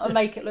far and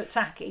make it look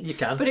tacky. You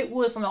can, but it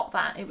was not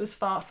that. It was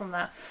far from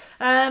that.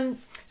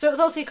 So it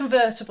was obviously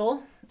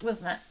convertible,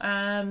 wasn't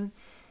it?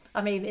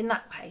 I mean, in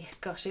that way,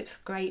 gosh, it's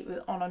great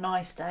on a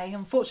nice day.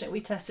 Unfortunately,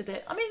 we tested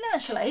it. I mean,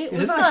 actually, it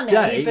was a nice sunny,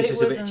 day, but it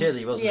was a bit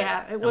chilly, wasn't it?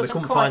 Yeah, it wasn't. And we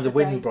couldn't quite find the day.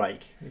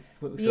 windbreak.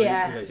 So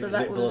it was a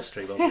bit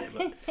blustery, wasn't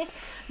it? But...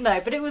 No,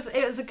 but it was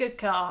a good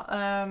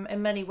car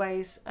in many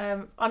ways.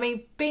 I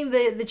mean, being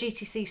the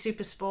GTC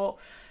Super Sport,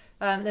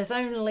 there's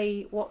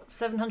only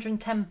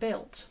 710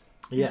 built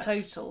in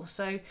total.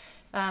 So.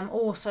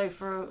 Also,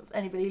 for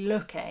anybody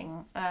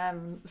looking,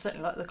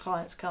 certainly like the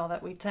client's car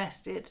that we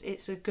tested,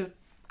 it's a good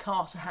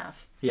car to have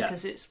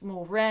because it's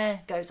more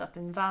rare, goes up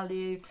in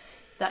value,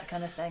 that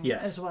kind of thing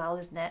as well,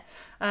 isn't it?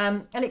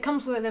 And it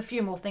comes with a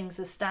few more things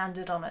as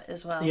standard on it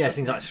as well. Yeah,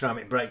 things like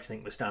ceramic brakes, I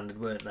think, were standard,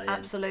 weren't they?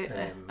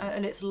 Absolutely,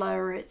 and it's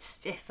lower, it's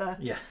stiffer.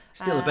 Yeah,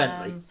 still a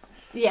Bentley.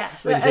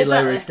 Yes, when you say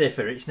lower and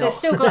stiffer, it's not. It's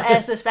still got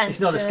air suspension. It's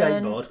not a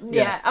skateboard.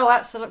 Yeah. Oh,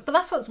 absolutely. But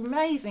that's what's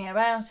amazing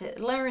about it.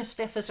 Lower and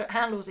stiffer, so it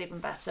handles even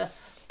better.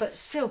 But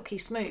silky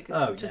smooth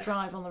to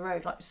drive on the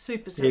road, like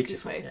super silky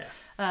smooth. Yeah.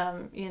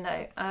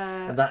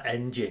 And that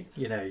engine,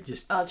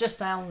 just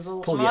sounds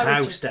awesome. Pull your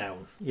house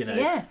down,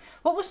 Yeah.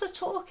 What was the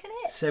torque in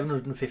it?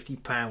 750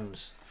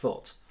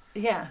 pounds-foot.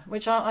 Yeah,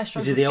 which I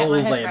struggle to the get my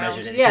old head way of around.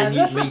 measuring it. It's in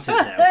newton meters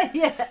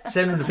now.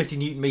 750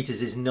 newton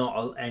meters is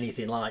not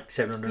anything like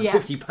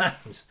 750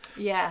 pounds.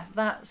 Yeah,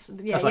 that's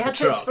like you a had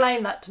to truck.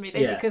 explain that to me,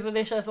 didn't you? Because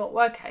initially I thought,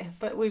 well, okay,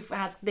 but we've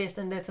had this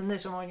and this and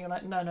this one, and you're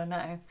like,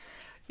 no.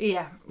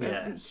 Yeah,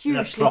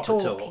 hugely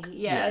torquey.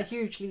 Yeah,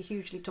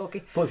 hugely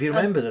torquey. But if you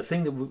remember, the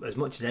thing that, as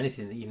much as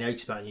anything that you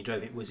noticed about when you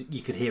drove it, was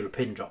you could hear a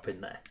pin drop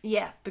in there.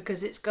 Yeah,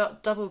 because it's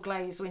got double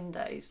glazed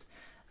windows.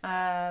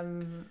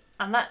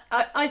 And that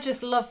I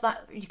just love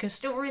that you can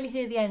still really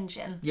hear the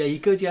engine. Yeah,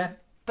 you could,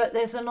 but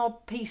there's an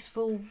odd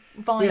peaceful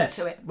vibe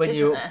to it. When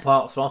you're at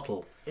part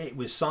throttle, it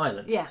was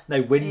silent. Yeah,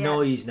 no wind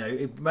noise,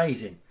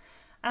 amazing.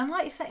 And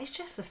like you say, it's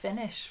just the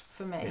finish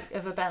for me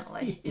of a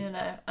Bentley,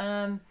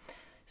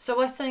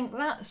 So I think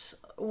that's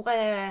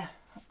where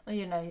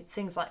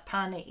things like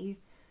Pani,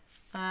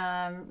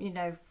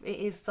 it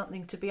is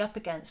something to be up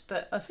against.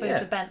 But I suppose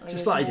the Bentley it's a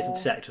is slightly more, different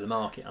sector of the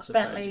market, I suppose.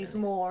 Bentley's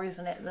more,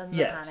 isn't it, than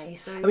the Pani?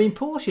 So I mean,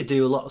 Porsche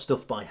do a lot of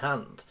stuff by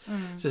hand.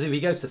 So if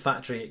you go to the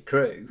factory at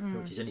Crewe,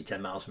 which is only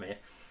 10 miles from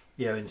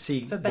here, and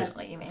see for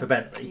Bentley, you mean? For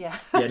Bentley, yeah,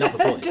 not for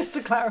Porsche. Just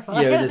to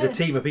clarify, there's a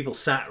team of people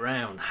sat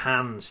round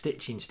hand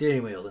stitching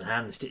steering wheels and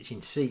hand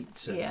stitching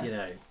seats,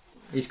 and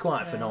it's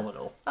quite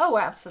phenomenal. Oh,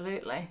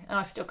 absolutely. And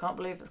I still can't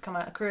believe it's come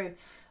out of Crewe,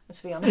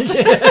 to be honest.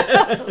 You're going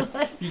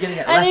to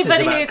get letters about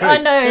Crewe. I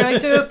know, I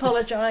do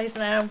apologise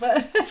now,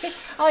 but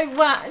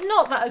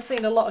not that I've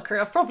seen a lot of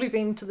Crewe. I've probably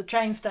been to the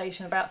train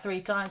station about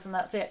 3 times and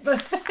that's it.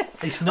 But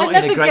it's not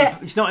in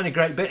a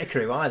great bit of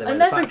Crewe either. I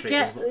never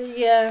get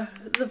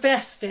the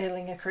best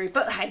feeling accrue,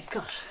 but hey,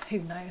 gosh, who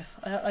knows?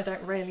 I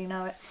don't really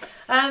know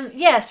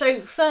it.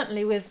 So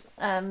certainly with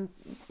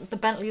the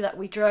Bentley that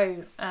we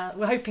drove,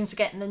 we're hoping to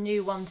get in the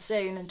new one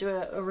soon and do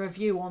a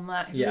review on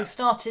that. Yeah. We've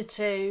started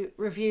to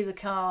review the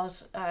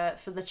cars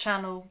for the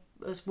channel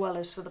as well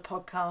as for the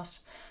podcast,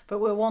 but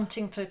we're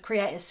wanting to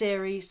create a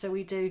series, so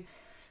we do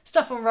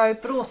stuff on road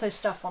but also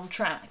stuff on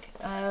track.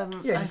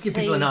 Just give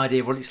people an idea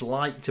of what it's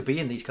like to be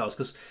in these cars,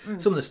 because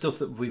some of the stuff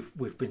that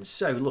we've been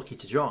so lucky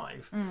to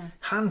drive,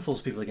 handfuls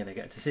of people are going to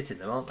get to sit in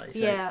them, aren't they? So,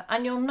 yeah,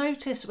 and you'll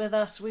notice with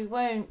us we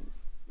won't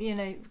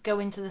go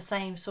into the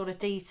same sort of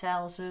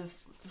details of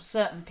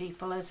certain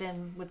people, as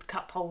in with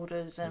cup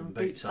holders and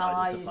boot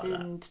size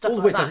and stuff like that. All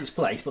of which has its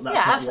place, but that's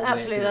not what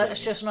absolutely. That's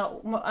just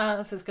not.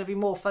 It's going to be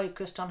more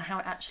focused on how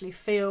it actually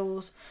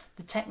feels,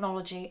 the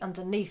technology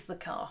underneath the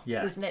car,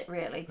 isn't it?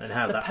 Really, and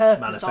how the that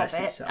purpose manifests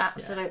of it, itself,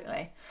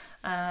 absolutely.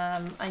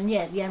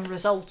 The end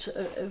result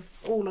of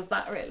all of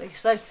that, really.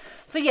 So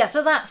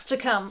that's to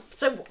come.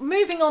 So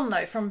moving on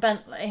though from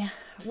Bentley.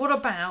 What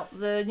about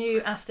the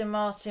new Aston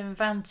Martin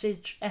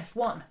Vantage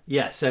F1?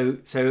 Yeah, so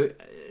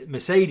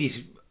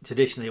Mercedes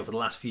traditionally over the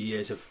last few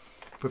years have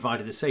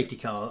provided the safety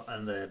car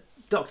and the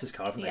doctor's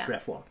car, haven't they, for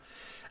F1?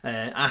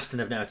 Aston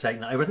have now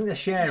taken that over. I think they're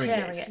sharing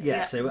it.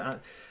 Yeah. So,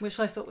 which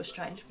I thought was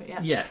strange, but yeah.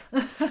 Yeah.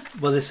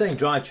 Well, the same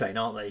drivetrain,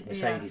 aren't they?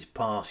 Mercedes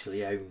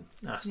partially own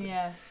Aston.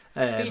 Yeah.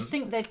 But you'd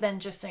think they'd then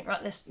just think,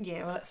 right, let's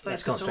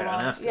concentrate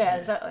on Aston. Yeah,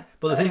 exactly.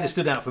 But the thing that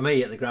stood out for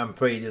me at the Grand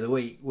Prix the other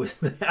week was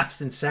that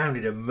Aston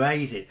sounded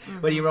amazing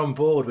when you were on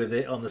board with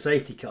it on the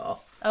safety car.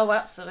 Oh,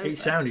 absolutely. It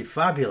sounded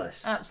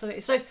fabulous.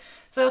 Absolutely.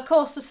 So of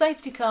course the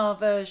safety car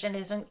version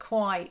isn't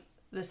quite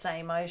the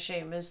same, I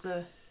assume, as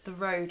the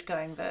road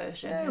going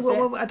version. Yeah,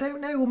 well, I don't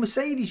know. Well,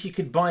 Mercedes, you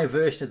could buy a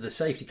version of the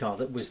safety car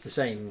that was the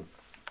same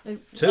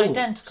tool,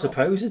 identical,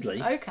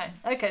 supposedly.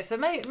 Okay. So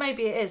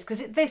maybe it is because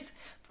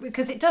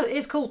it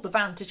is called the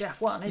Vantage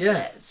F1, isn't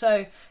it?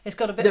 So it's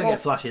got a bit. You don't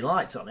get flashing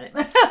lights on it.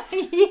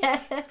 Yeah,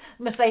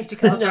 and a safety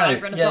car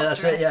driver and a doctor.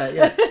 That's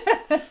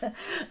it.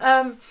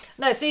 Yeah.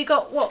 No, so you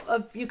got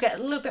you get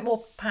a little bit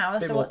more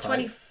power. So what,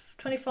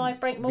 25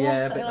 brake more?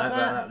 Yeah, something a bit like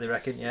that. They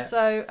reckon. Yeah.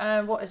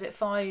 So what is it?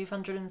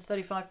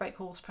 535 brake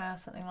horsepower,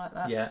 something like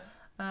that. Yeah.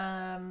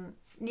 And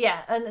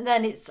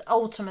then it's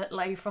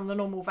ultimately from the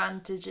normal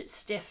Vantage, it's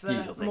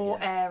stiffer, more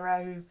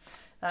aero,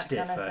 that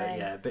stiffer, kind of thing.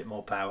 Yeah, a bit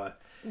more power.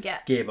 Yeah.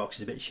 Gearbox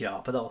is a bit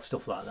sharper, all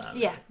stuff like that.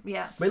 Really.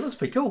 Yeah. But it looks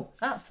pretty cool.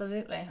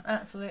 Absolutely.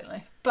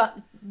 But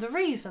the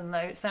reason though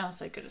it sounds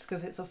so good is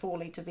because it's a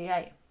 4-litre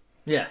V8.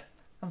 Yeah.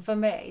 And for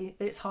me,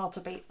 it's hard to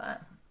beat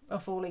that. A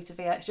 4-litre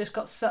V8. It's just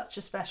got such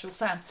a special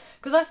sound.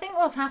 Because I think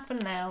what's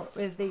happened now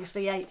with these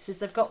V8s is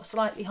they've got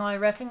slightly higher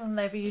revving than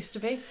they ever used to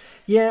be.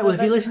 Yeah, well,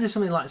 if you listen to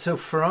something like... So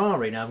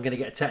Ferrari, now I'm going to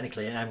get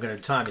technically and I'm going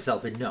to tie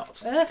myself in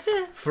knots.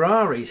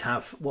 Ferraris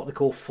have what they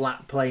call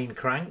flat plane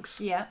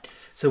cranks. Yeah.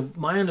 So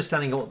my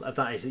understanding of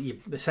that is that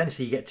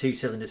you get 2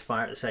 cylinders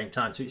fire at the same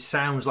time. So it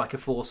sounds like a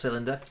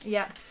 4-cylinder.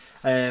 Yeah.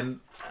 And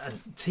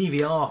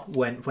TVR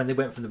when they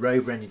went from the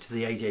Rover engine to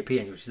the AJP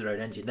engine, which is the road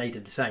engine, they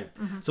did the same.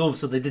 So all of a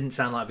sudden they didn't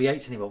sound like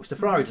V8s anymore. Which the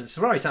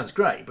Ferrari sounds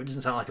great, but it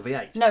doesn't sound like a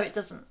V8. No, it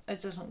doesn't.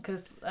 It doesn't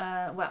because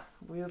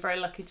we were very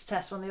lucky to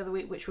test one the other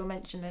week, which we'll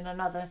mention in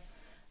another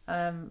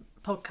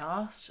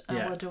podcast, and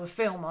we'll do a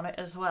film on it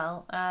as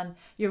well. And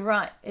you're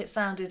right, it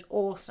sounded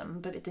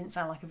awesome, but it didn't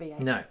sound like a V8.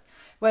 No.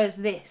 Whereas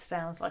this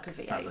sounds like a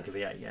V8. Sounds like a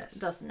V8, yes.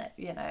 Doesn't it?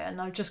 And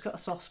I've just got a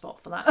soft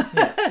spot for that.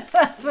 Yeah.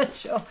 That's for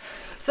sure.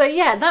 So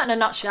that in a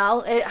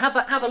nutshell.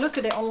 Have a look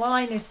at it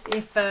online if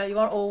you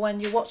want, or when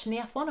you're watching the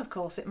F1, of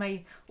course. It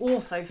may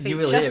also feature. You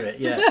will hear it,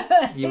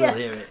 yeah. You will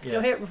hear it, yeah.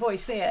 You'll hear it before you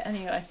see it,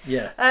 anyway.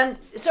 Yeah.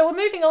 So we're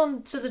moving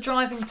on to the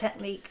driving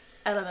technique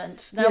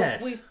elements. Now,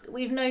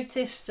 we've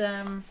noticed...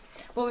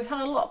 we've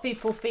had a lot of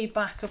people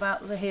feedback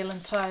about the heel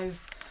and toe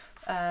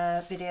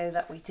video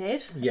that we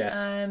did. Yes.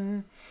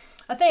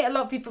 I think a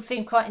lot of people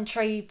seem quite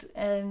intrigued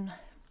in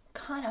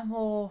kind of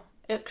more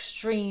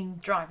extreme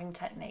driving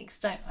techniques,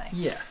 don't they?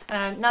 Yeah.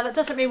 Now that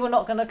doesn't mean we're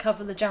not going to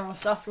cover the general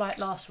stuff like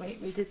last week.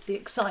 We did the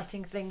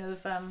exciting thing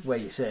of where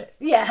you sit.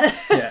 Yeah,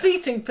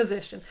 seating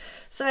position.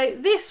 So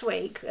this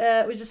week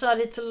we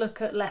decided to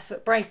look at left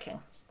foot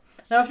braking.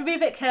 Now I have to be a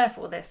bit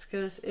careful with this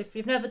because if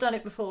you've never done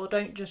it before,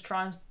 don't just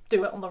try and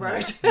do it on the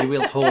road. No, you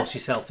will horse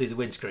yourself through the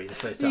windscreen the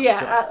first time.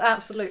 Yeah,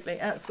 absolutely.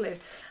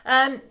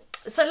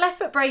 So left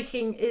foot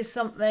braking is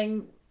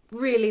something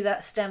really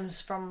that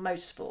stems from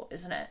motorsport,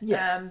 isn't it?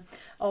 Yeah.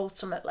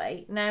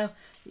 Ultimately. Now,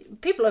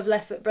 people have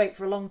left foot brake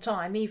for a long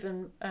time,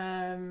 even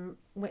in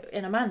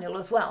a manual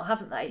as well,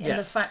 haven't they? In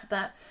the fact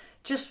that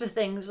just for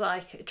things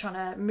like trying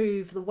to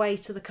move the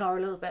weight of the car a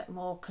little bit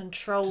more,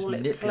 control it,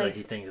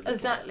 manipulating things a little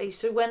exactly. bit.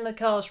 So when the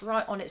car's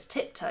right on its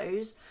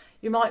tiptoes,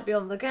 you might be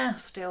on the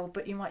gas still,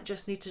 but you might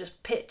just need to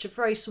just pitch a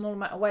very small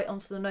amount of weight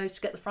onto the nose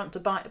to get the front to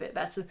bite a bit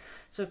better.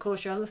 So of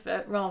course your other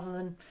foot, rather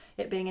than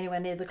it being anywhere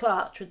near the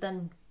clutch, would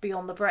then be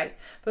on the brake.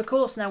 But of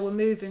course now we're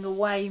moving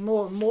away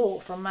more and more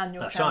from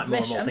manual transmission. That's right, more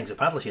and more things are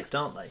paddle shift,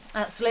 aren't they?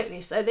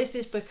 Absolutely. So this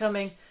is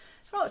becoming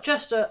not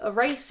just a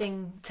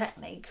racing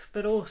technique,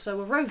 but also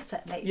a road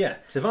technique. Yeah.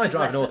 So if I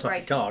drive an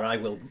automatic car, I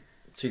will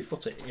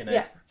two-foot it, you know.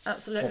 Yeah,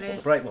 absolutely. One foot on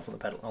the brake, one foot on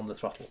the pedal, on the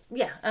throttle.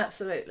 Yeah,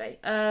 absolutely.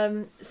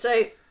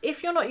 So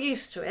if you're not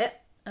used to it,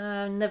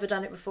 never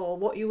done it before,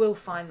 what you will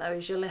find though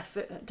is your left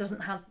foot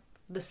doesn't have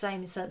the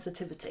same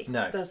sensitivity,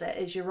 does it,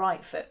 as your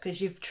right foot, because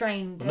you've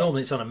trained it.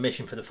 Normally it's on a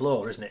mission for the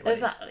floor, isn't it?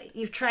 Exactly.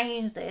 You've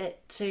trained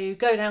it to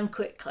go down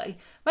quickly,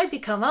 maybe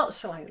come up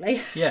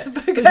slowly. Yes.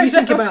 But if you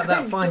think about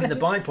that, finding the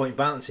bind point,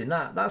 balancing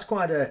that's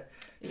quite a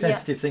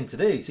sensitive thing to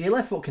do. So your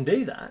left foot can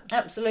do that.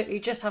 Absolutely. You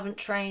just haven't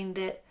trained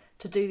it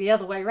to do the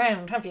other way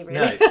round, have you,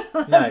 really?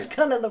 No. That's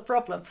kind of the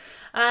problem.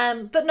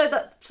 But no,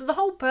 so the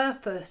whole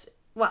purpose,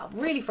 well,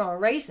 really from a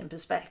racing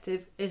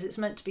perspective, is it's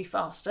meant to be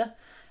faster.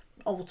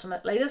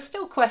 Ultimately, there's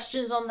still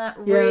questions on that,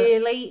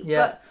 really,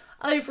 but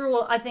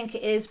overall I think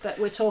it is, but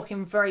we're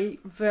talking very,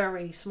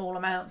 very small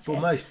amounts here.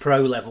 Well, most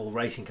pro level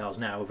racing cars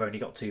now have only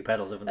got two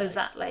pedals, haven't they?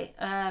 Exactly.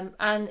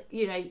 And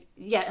you know,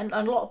 and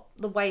a lot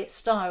of the way it's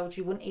styled,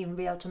 you wouldn't even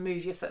be able to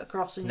move your foot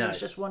across and use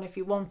just one if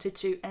you wanted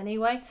to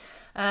anyway.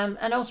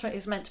 And ultimately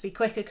it's meant to be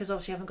quicker because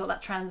obviously you haven't got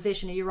that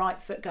transition of your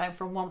right foot going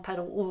from one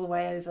pedal all the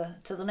way over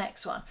to the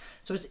next one,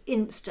 so it's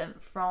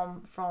instant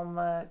from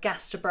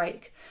gas to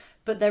brake.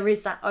 But there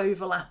is that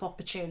overlap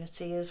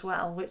opportunity as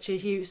well, which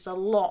is used a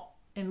lot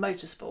in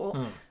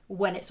motorsport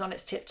when it's on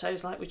its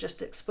tiptoes, like we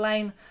just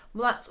explained.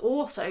 Well, that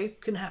also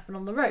can happen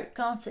on the road,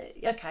 can't it?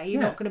 Okay,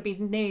 you're not going to be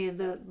near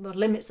the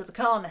limits of the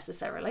car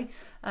necessarily,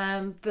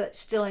 but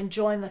still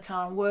enjoying the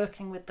car and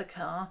working with the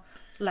car.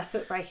 Left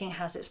foot braking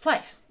has its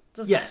place,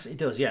 doesn't it? Yes, it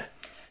does, yeah.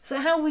 So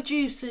how would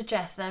you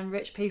suggest then,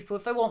 rich people,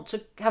 if they want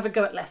to have a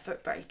go at left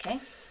foot braking,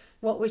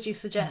 what would you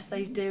suggest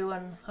they do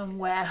and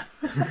where?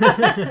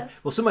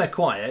 Well, somewhere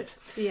quiet.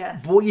 Yeah.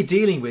 But what you're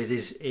dealing with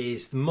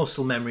is the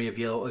muscle memory of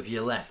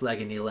your left leg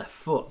and your left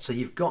foot. So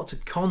you've got to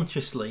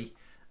consciously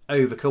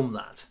overcome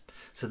that.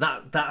 So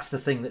that's the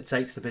thing that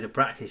takes the bit of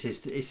practice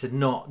is to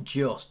not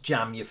just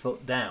jam your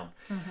foot down.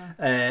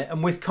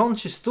 And with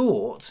conscious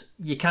thought,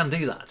 you can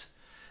do that.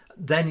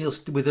 Then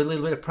with a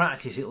little bit of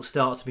practice, it'll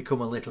start to become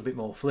a little bit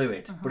more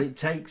fluid. But it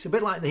takes a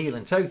bit like the heel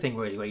and toe thing,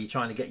 really, where you're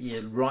trying to get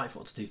your right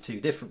foot to do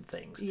two different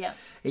things. Yeah,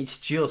 it's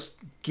just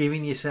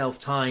giving yourself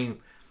time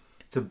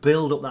to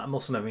build up that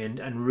muscle memory and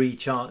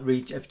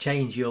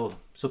change your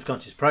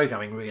subconscious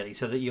programming, really,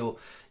 so that your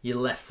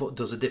left foot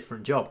does a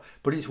different job.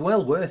 But it's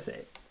well worth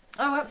it.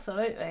 Oh,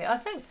 absolutely. I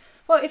think,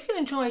 well, if you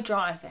enjoy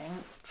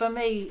driving, for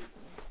me,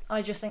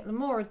 I just think the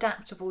more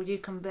adaptable you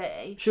can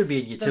be... Should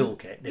be in your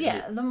toolkit.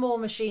 Yeah, the more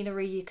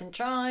machinery you can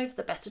drive,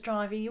 the better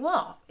driver you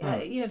are.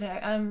 You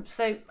know,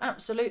 so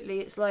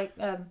absolutely, it's like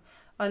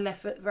I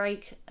left foot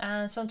brake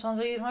and sometimes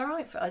I use my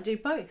right foot. I do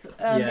both.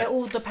 It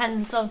all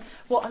depends on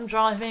what I'm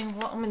driving,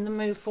 what I'm in the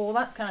mood for,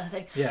 that kind of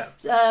thing. Yeah.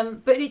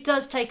 But it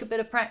does take a bit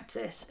of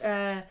practice.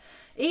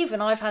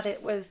 Even I've had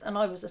it with, and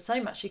I was the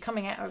same actually,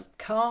 coming out of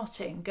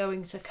karting,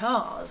 going to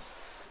cars.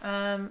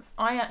 I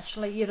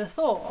actually, you'd have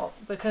thought,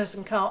 because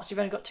in karts you've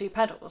only got two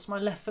pedals, my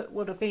left foot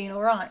would have been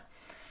all right.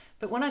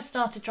 But when I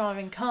started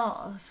driving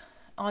cars,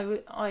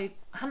 I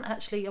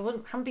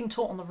hadn't been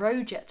taught on the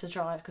road yet to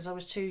drive because I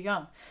was too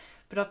young.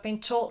 But I've been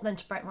taught then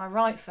to brake my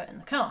right foot in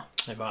the car.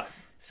 Oh, right.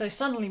 So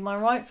suddenly my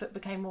right foot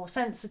became more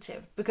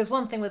sensitive, because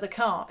one thing with a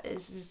car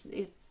is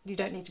you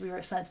don't need to be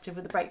very sensitive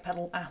with the brake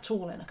pedal at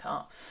all in a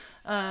car.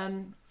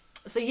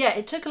 So yeah,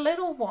 it took a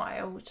little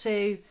while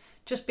to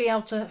just be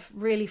able to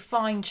really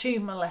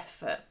fine-tune my left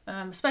foot,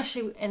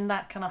 especially in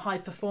that kind of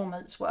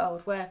high-performance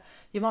world where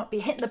you might be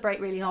hitting the brake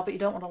really hard but you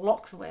don't want to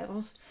lock the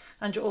wheels,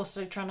 and you're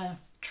also trying to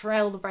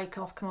trail the brake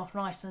off, come off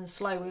nice and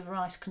slow with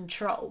nice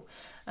control.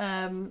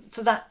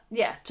 So that,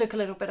 took a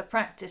little bit of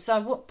practice. So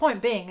what point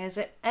being is,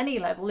 at any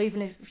level,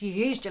 even if you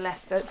used your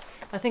left foot,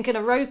 I think in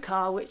a road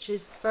car, which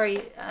is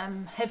very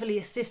heavily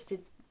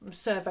assisted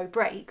servo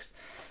brakes,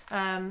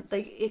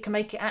 it can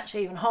make it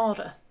actually even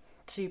harder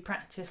to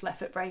practice left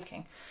foot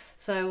braking.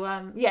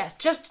 So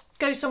just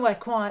go somewhere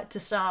quiet to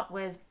start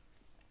with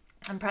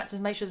and practice.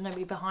 Make sure there's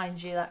nobody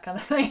behind you, that kind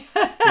of thing.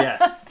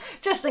 Yeah.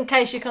 Just in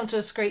case you come to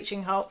a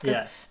screeching halt,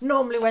 because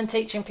normally when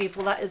teaching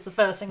people, that is the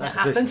first thing that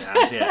happens.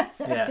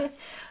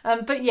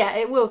 But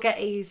it will get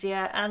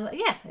easier, and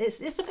it's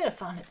a bit of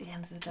fun at the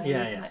end of the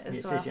day, isn't it?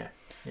 As well.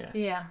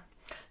 Yeah.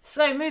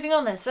 So moving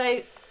on then.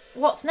 So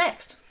what's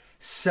next?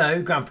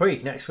 So Grand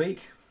Prix next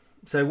week.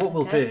 So what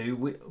we'll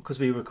do, because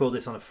we record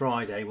this on a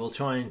Friday, we'll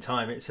try and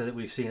time it so that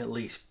we've seen at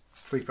least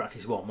free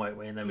practice one, won't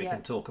we? And then we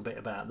can talk a bit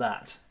about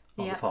that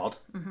on the pod.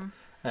 Mm-hmm.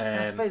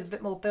 I suppose a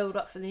bit more build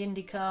up for the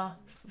IndyCar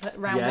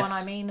round one,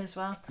 I mean, as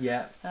well.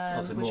 Yeah,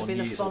 obviously more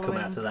news will come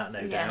out of that,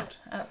 no doubt.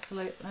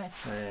 Absolutely.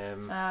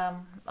 I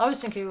was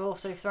thinking of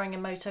also throwing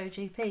in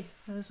MotoGP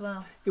as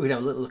well. Yeah, we'd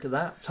have a little look at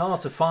that. It's hard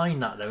to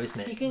find that though,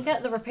 isn't it? You can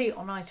get the repeat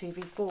on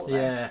ITV4 though.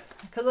 Yeah.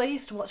 Because I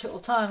used to watch it all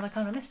the time and I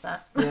kind of miss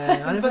that.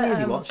 Yeah, I never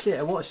really watched it.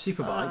 I watched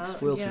Superbikes,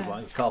 World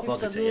Superbikes, Carl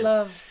Fogarty.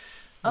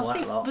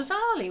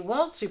 Bizarrely,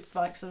 World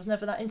Superbikes I was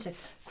never that into.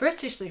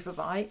 British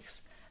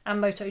Superbikes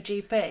and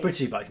MotoGP.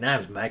 British Superbikes now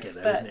is mega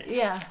though, isn't it?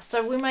 Yeah,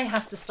 so we may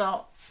have to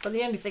start But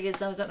the only thing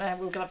is, I don't know how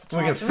we're going to have the time.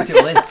 We're going to fit it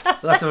all in.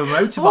 We'll have to have a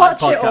motorbike Watch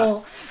podcast. It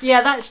all.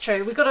 Yeah, that's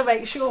true. We've got to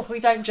make sure we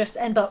don't just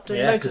end up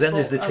doing motorsport. Because then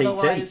there's the TT,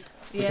 otherwise.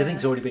 which I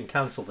think's already been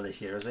cancelled for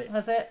this year, has it?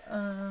 Has it?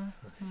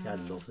 I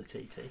love the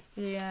TT.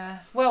 Yeah.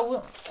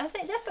 Well, has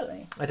it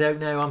definitely? I don't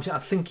know. I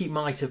think it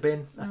might have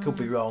been. I could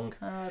be wrong.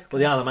 Okay. But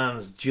the Isle of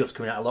Man's just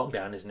coming out of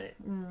lockdown, isn't it?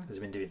 Because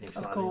they've been doing things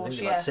like that. I think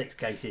they've had 6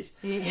 cases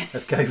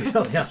of COVID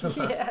on the Isle of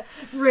Man. Yeah,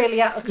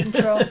 really out of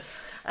control.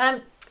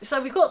 So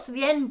we've got to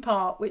the end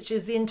part, which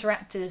is the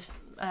interactive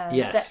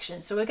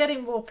section. So we're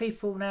getting more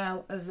people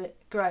now as it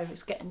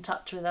grows, get in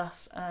touch with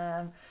us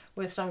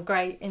with some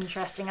great,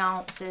 interesting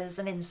answers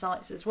and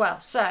insights as well.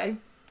 So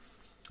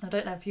I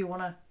don't know if you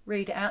want to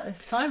read it out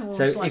this time. Or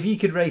so if you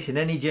could race in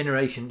any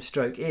generation /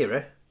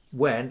 era,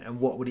 when and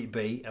what would it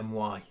be and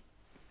why?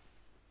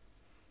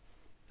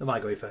 Am I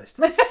going first?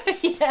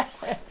 Yeah.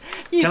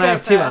 Can I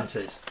have 2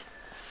 answers?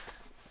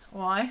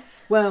 Why?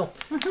 Well,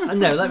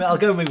 no, I'll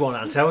go with one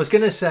answer. I was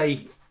going to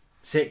say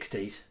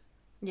 60s.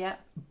 Yeah.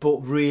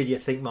 But really, I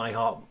think my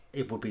heart,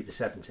 it would be the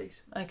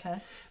 70s. Okay.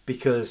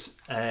 Because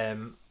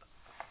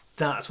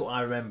that's what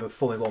I remember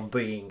Formula 1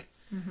 being.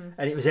 Mm-hmm.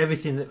 And it was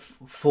everything that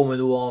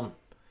Formula 1,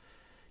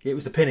 it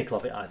was the pinnacle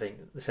of it, I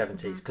think, the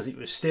 70s. Because it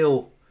was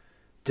still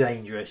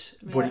dangerous,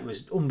 but it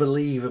was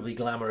unbelievably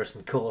glamorous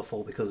and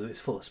colourful because it was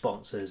full of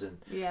sponsors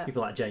and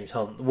people like James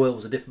Hunt. The world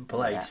was a different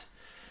place.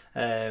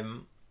 Yeah.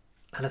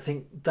 And I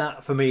think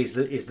that, for me, is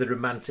the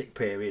romantic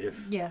period of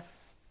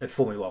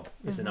Formula 1,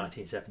 is the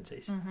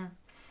 1970s. Mm-hmm.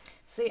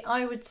 See,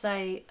 I would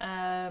say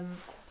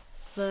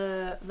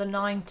the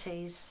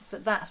 90s,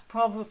 but that's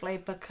probably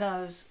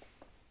because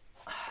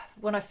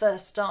when I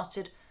first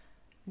started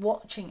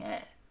watching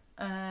it,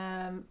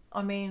 I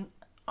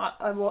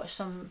watched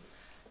some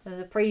of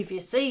the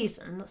previous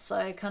seasons,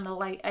 so kind of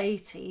late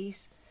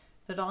 80s,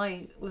 but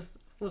I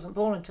wasn't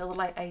born until the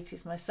late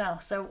 80s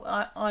myself, so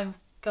I've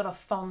got a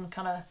fond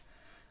kind of,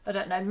 I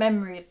don't know,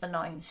 memory of the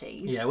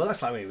 90s. Yeah, well,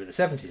 that's like me with the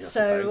 70s, I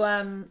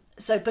suppose.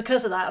 So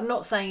because of that, I'm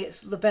not saying it's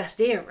the best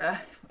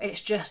era,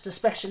 it's just a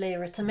special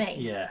era to me.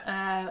 Yeah.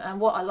 And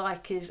what I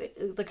like is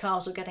the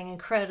cars were getting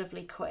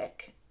incredibly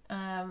quick.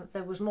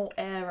 There was more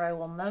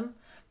aero on them,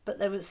 but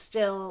there was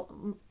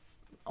still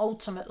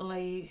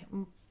ultimately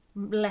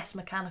less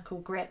mechanical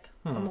grip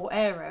and more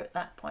aero at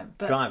that point.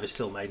 But drivers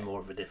still made more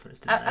of a difference,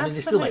 didn't they? I mean,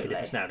 they still make a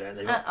difference now, don't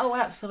they?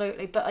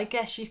 Absolutely. But I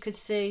guess you could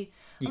see...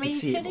 you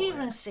could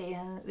even see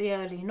in the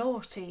early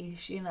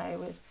noughties,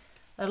 with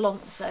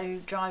Alonso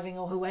driving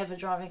or whoever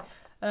driving,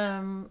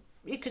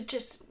 you could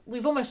just...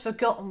 We've almost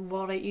forgotten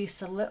what it used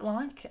to look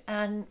like,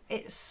 and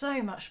it's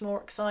so much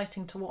more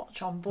exciting to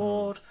watch on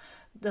board,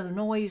 the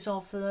noise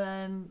of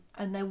them,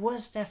 and there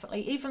was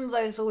definitely, even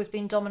though there's always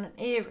been dominant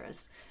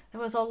eras, there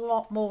was a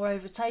lot more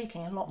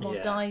overtaking, a lot more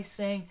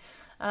dicing.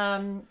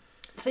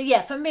 So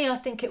yeah, for me, I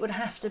think it would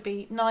have to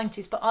be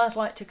 90s, but I'd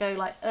like to go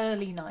like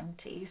early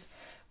 90s,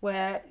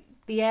 where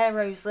the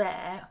aero's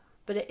there,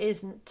 but it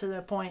isn't to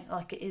the point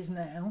like it is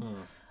now.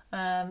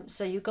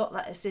 So you've got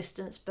that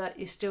assistance, but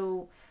you're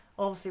still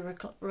obviously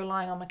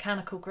relying on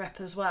mechanical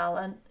grip as well.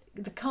 And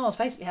the cars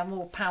basically have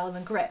more power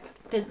than grip,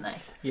 didn't they?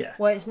 Yeah.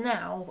 Whereas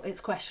now it's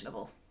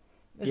questionable,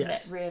 isn't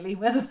it, really,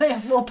 whether they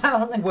have more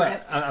power than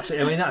grip? Well,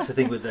 absolutely. I mean, that's the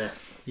thing with the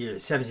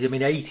 70s. I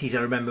mean, 80s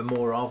I remember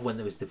more of, when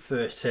there was the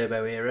first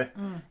turbo era.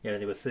 They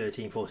were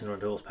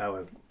 1400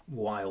 horsepower,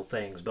 wild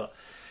things. But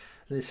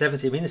in the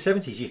 70s, the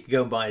 70s, you could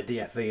go and buy a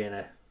DFV and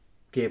a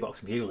gearbox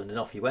and fuel, and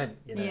off you went.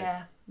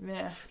 Yeah.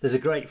 There's a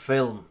great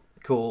film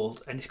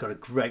called, and it's got a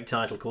great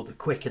title called The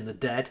Quick and the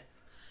Dead.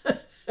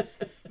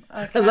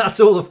 Okay. And that's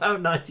all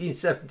about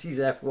 1970s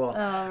F1. Oh,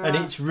 right. And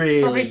it's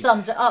really... Probably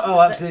sums it up. Oh,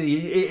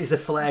 absolutely. It is the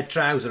flared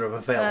trouser of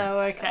a film. Oh,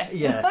 okay.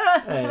 Yeah.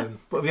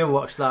 But if you ever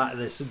watched that,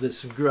 there's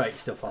some great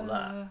stuff on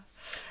that.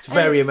 It's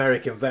very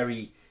American,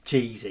 very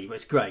cheesy, but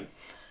it's great.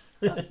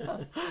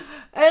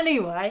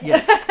 Anyway.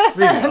 Yes.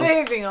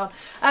 Moving on.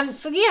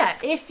 So, yeah,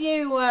 if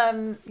you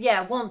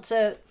want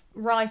to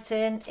write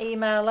in,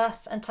 email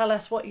us and tell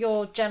us what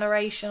your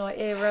generation or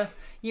era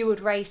you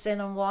would race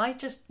in and why,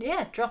 just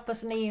drop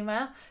us an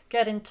email,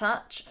 get in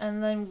touch,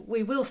 and then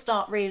we will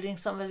start reading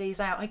some of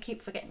these out. I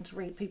keep forgetting to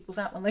read people's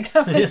out when they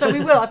come in, so we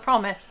will, I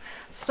promise,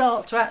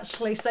 start to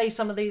actually say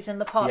some of these in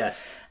the pod.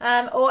 Yes.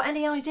 Or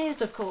any ideas,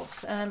 of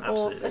course,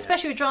 or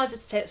especially with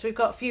drivers' tips. We've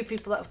got a few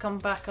people that have come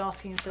back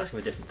asking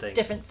for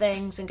different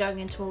things and going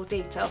into more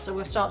detail, so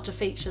we'll start to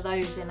feature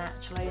those in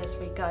actually as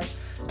we go.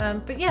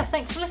 But yeah,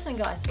 thanks for listening,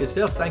 guys. Good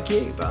stuff. Thank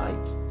you. Bye.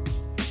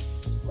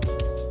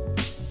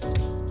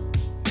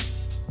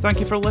 Thank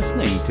you for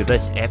listening to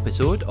this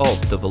episode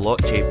of the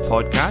Veloce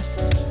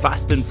Podcast,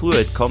 fast and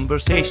fluid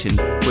conversation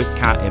with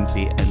Kat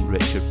Impey and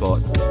Richard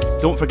Bott.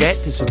 Don't forget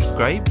to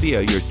subscribe via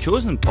your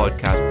chosen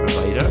podcast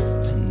provider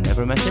and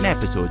never miss an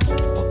episode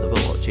of the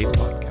Veloce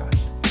Podcast.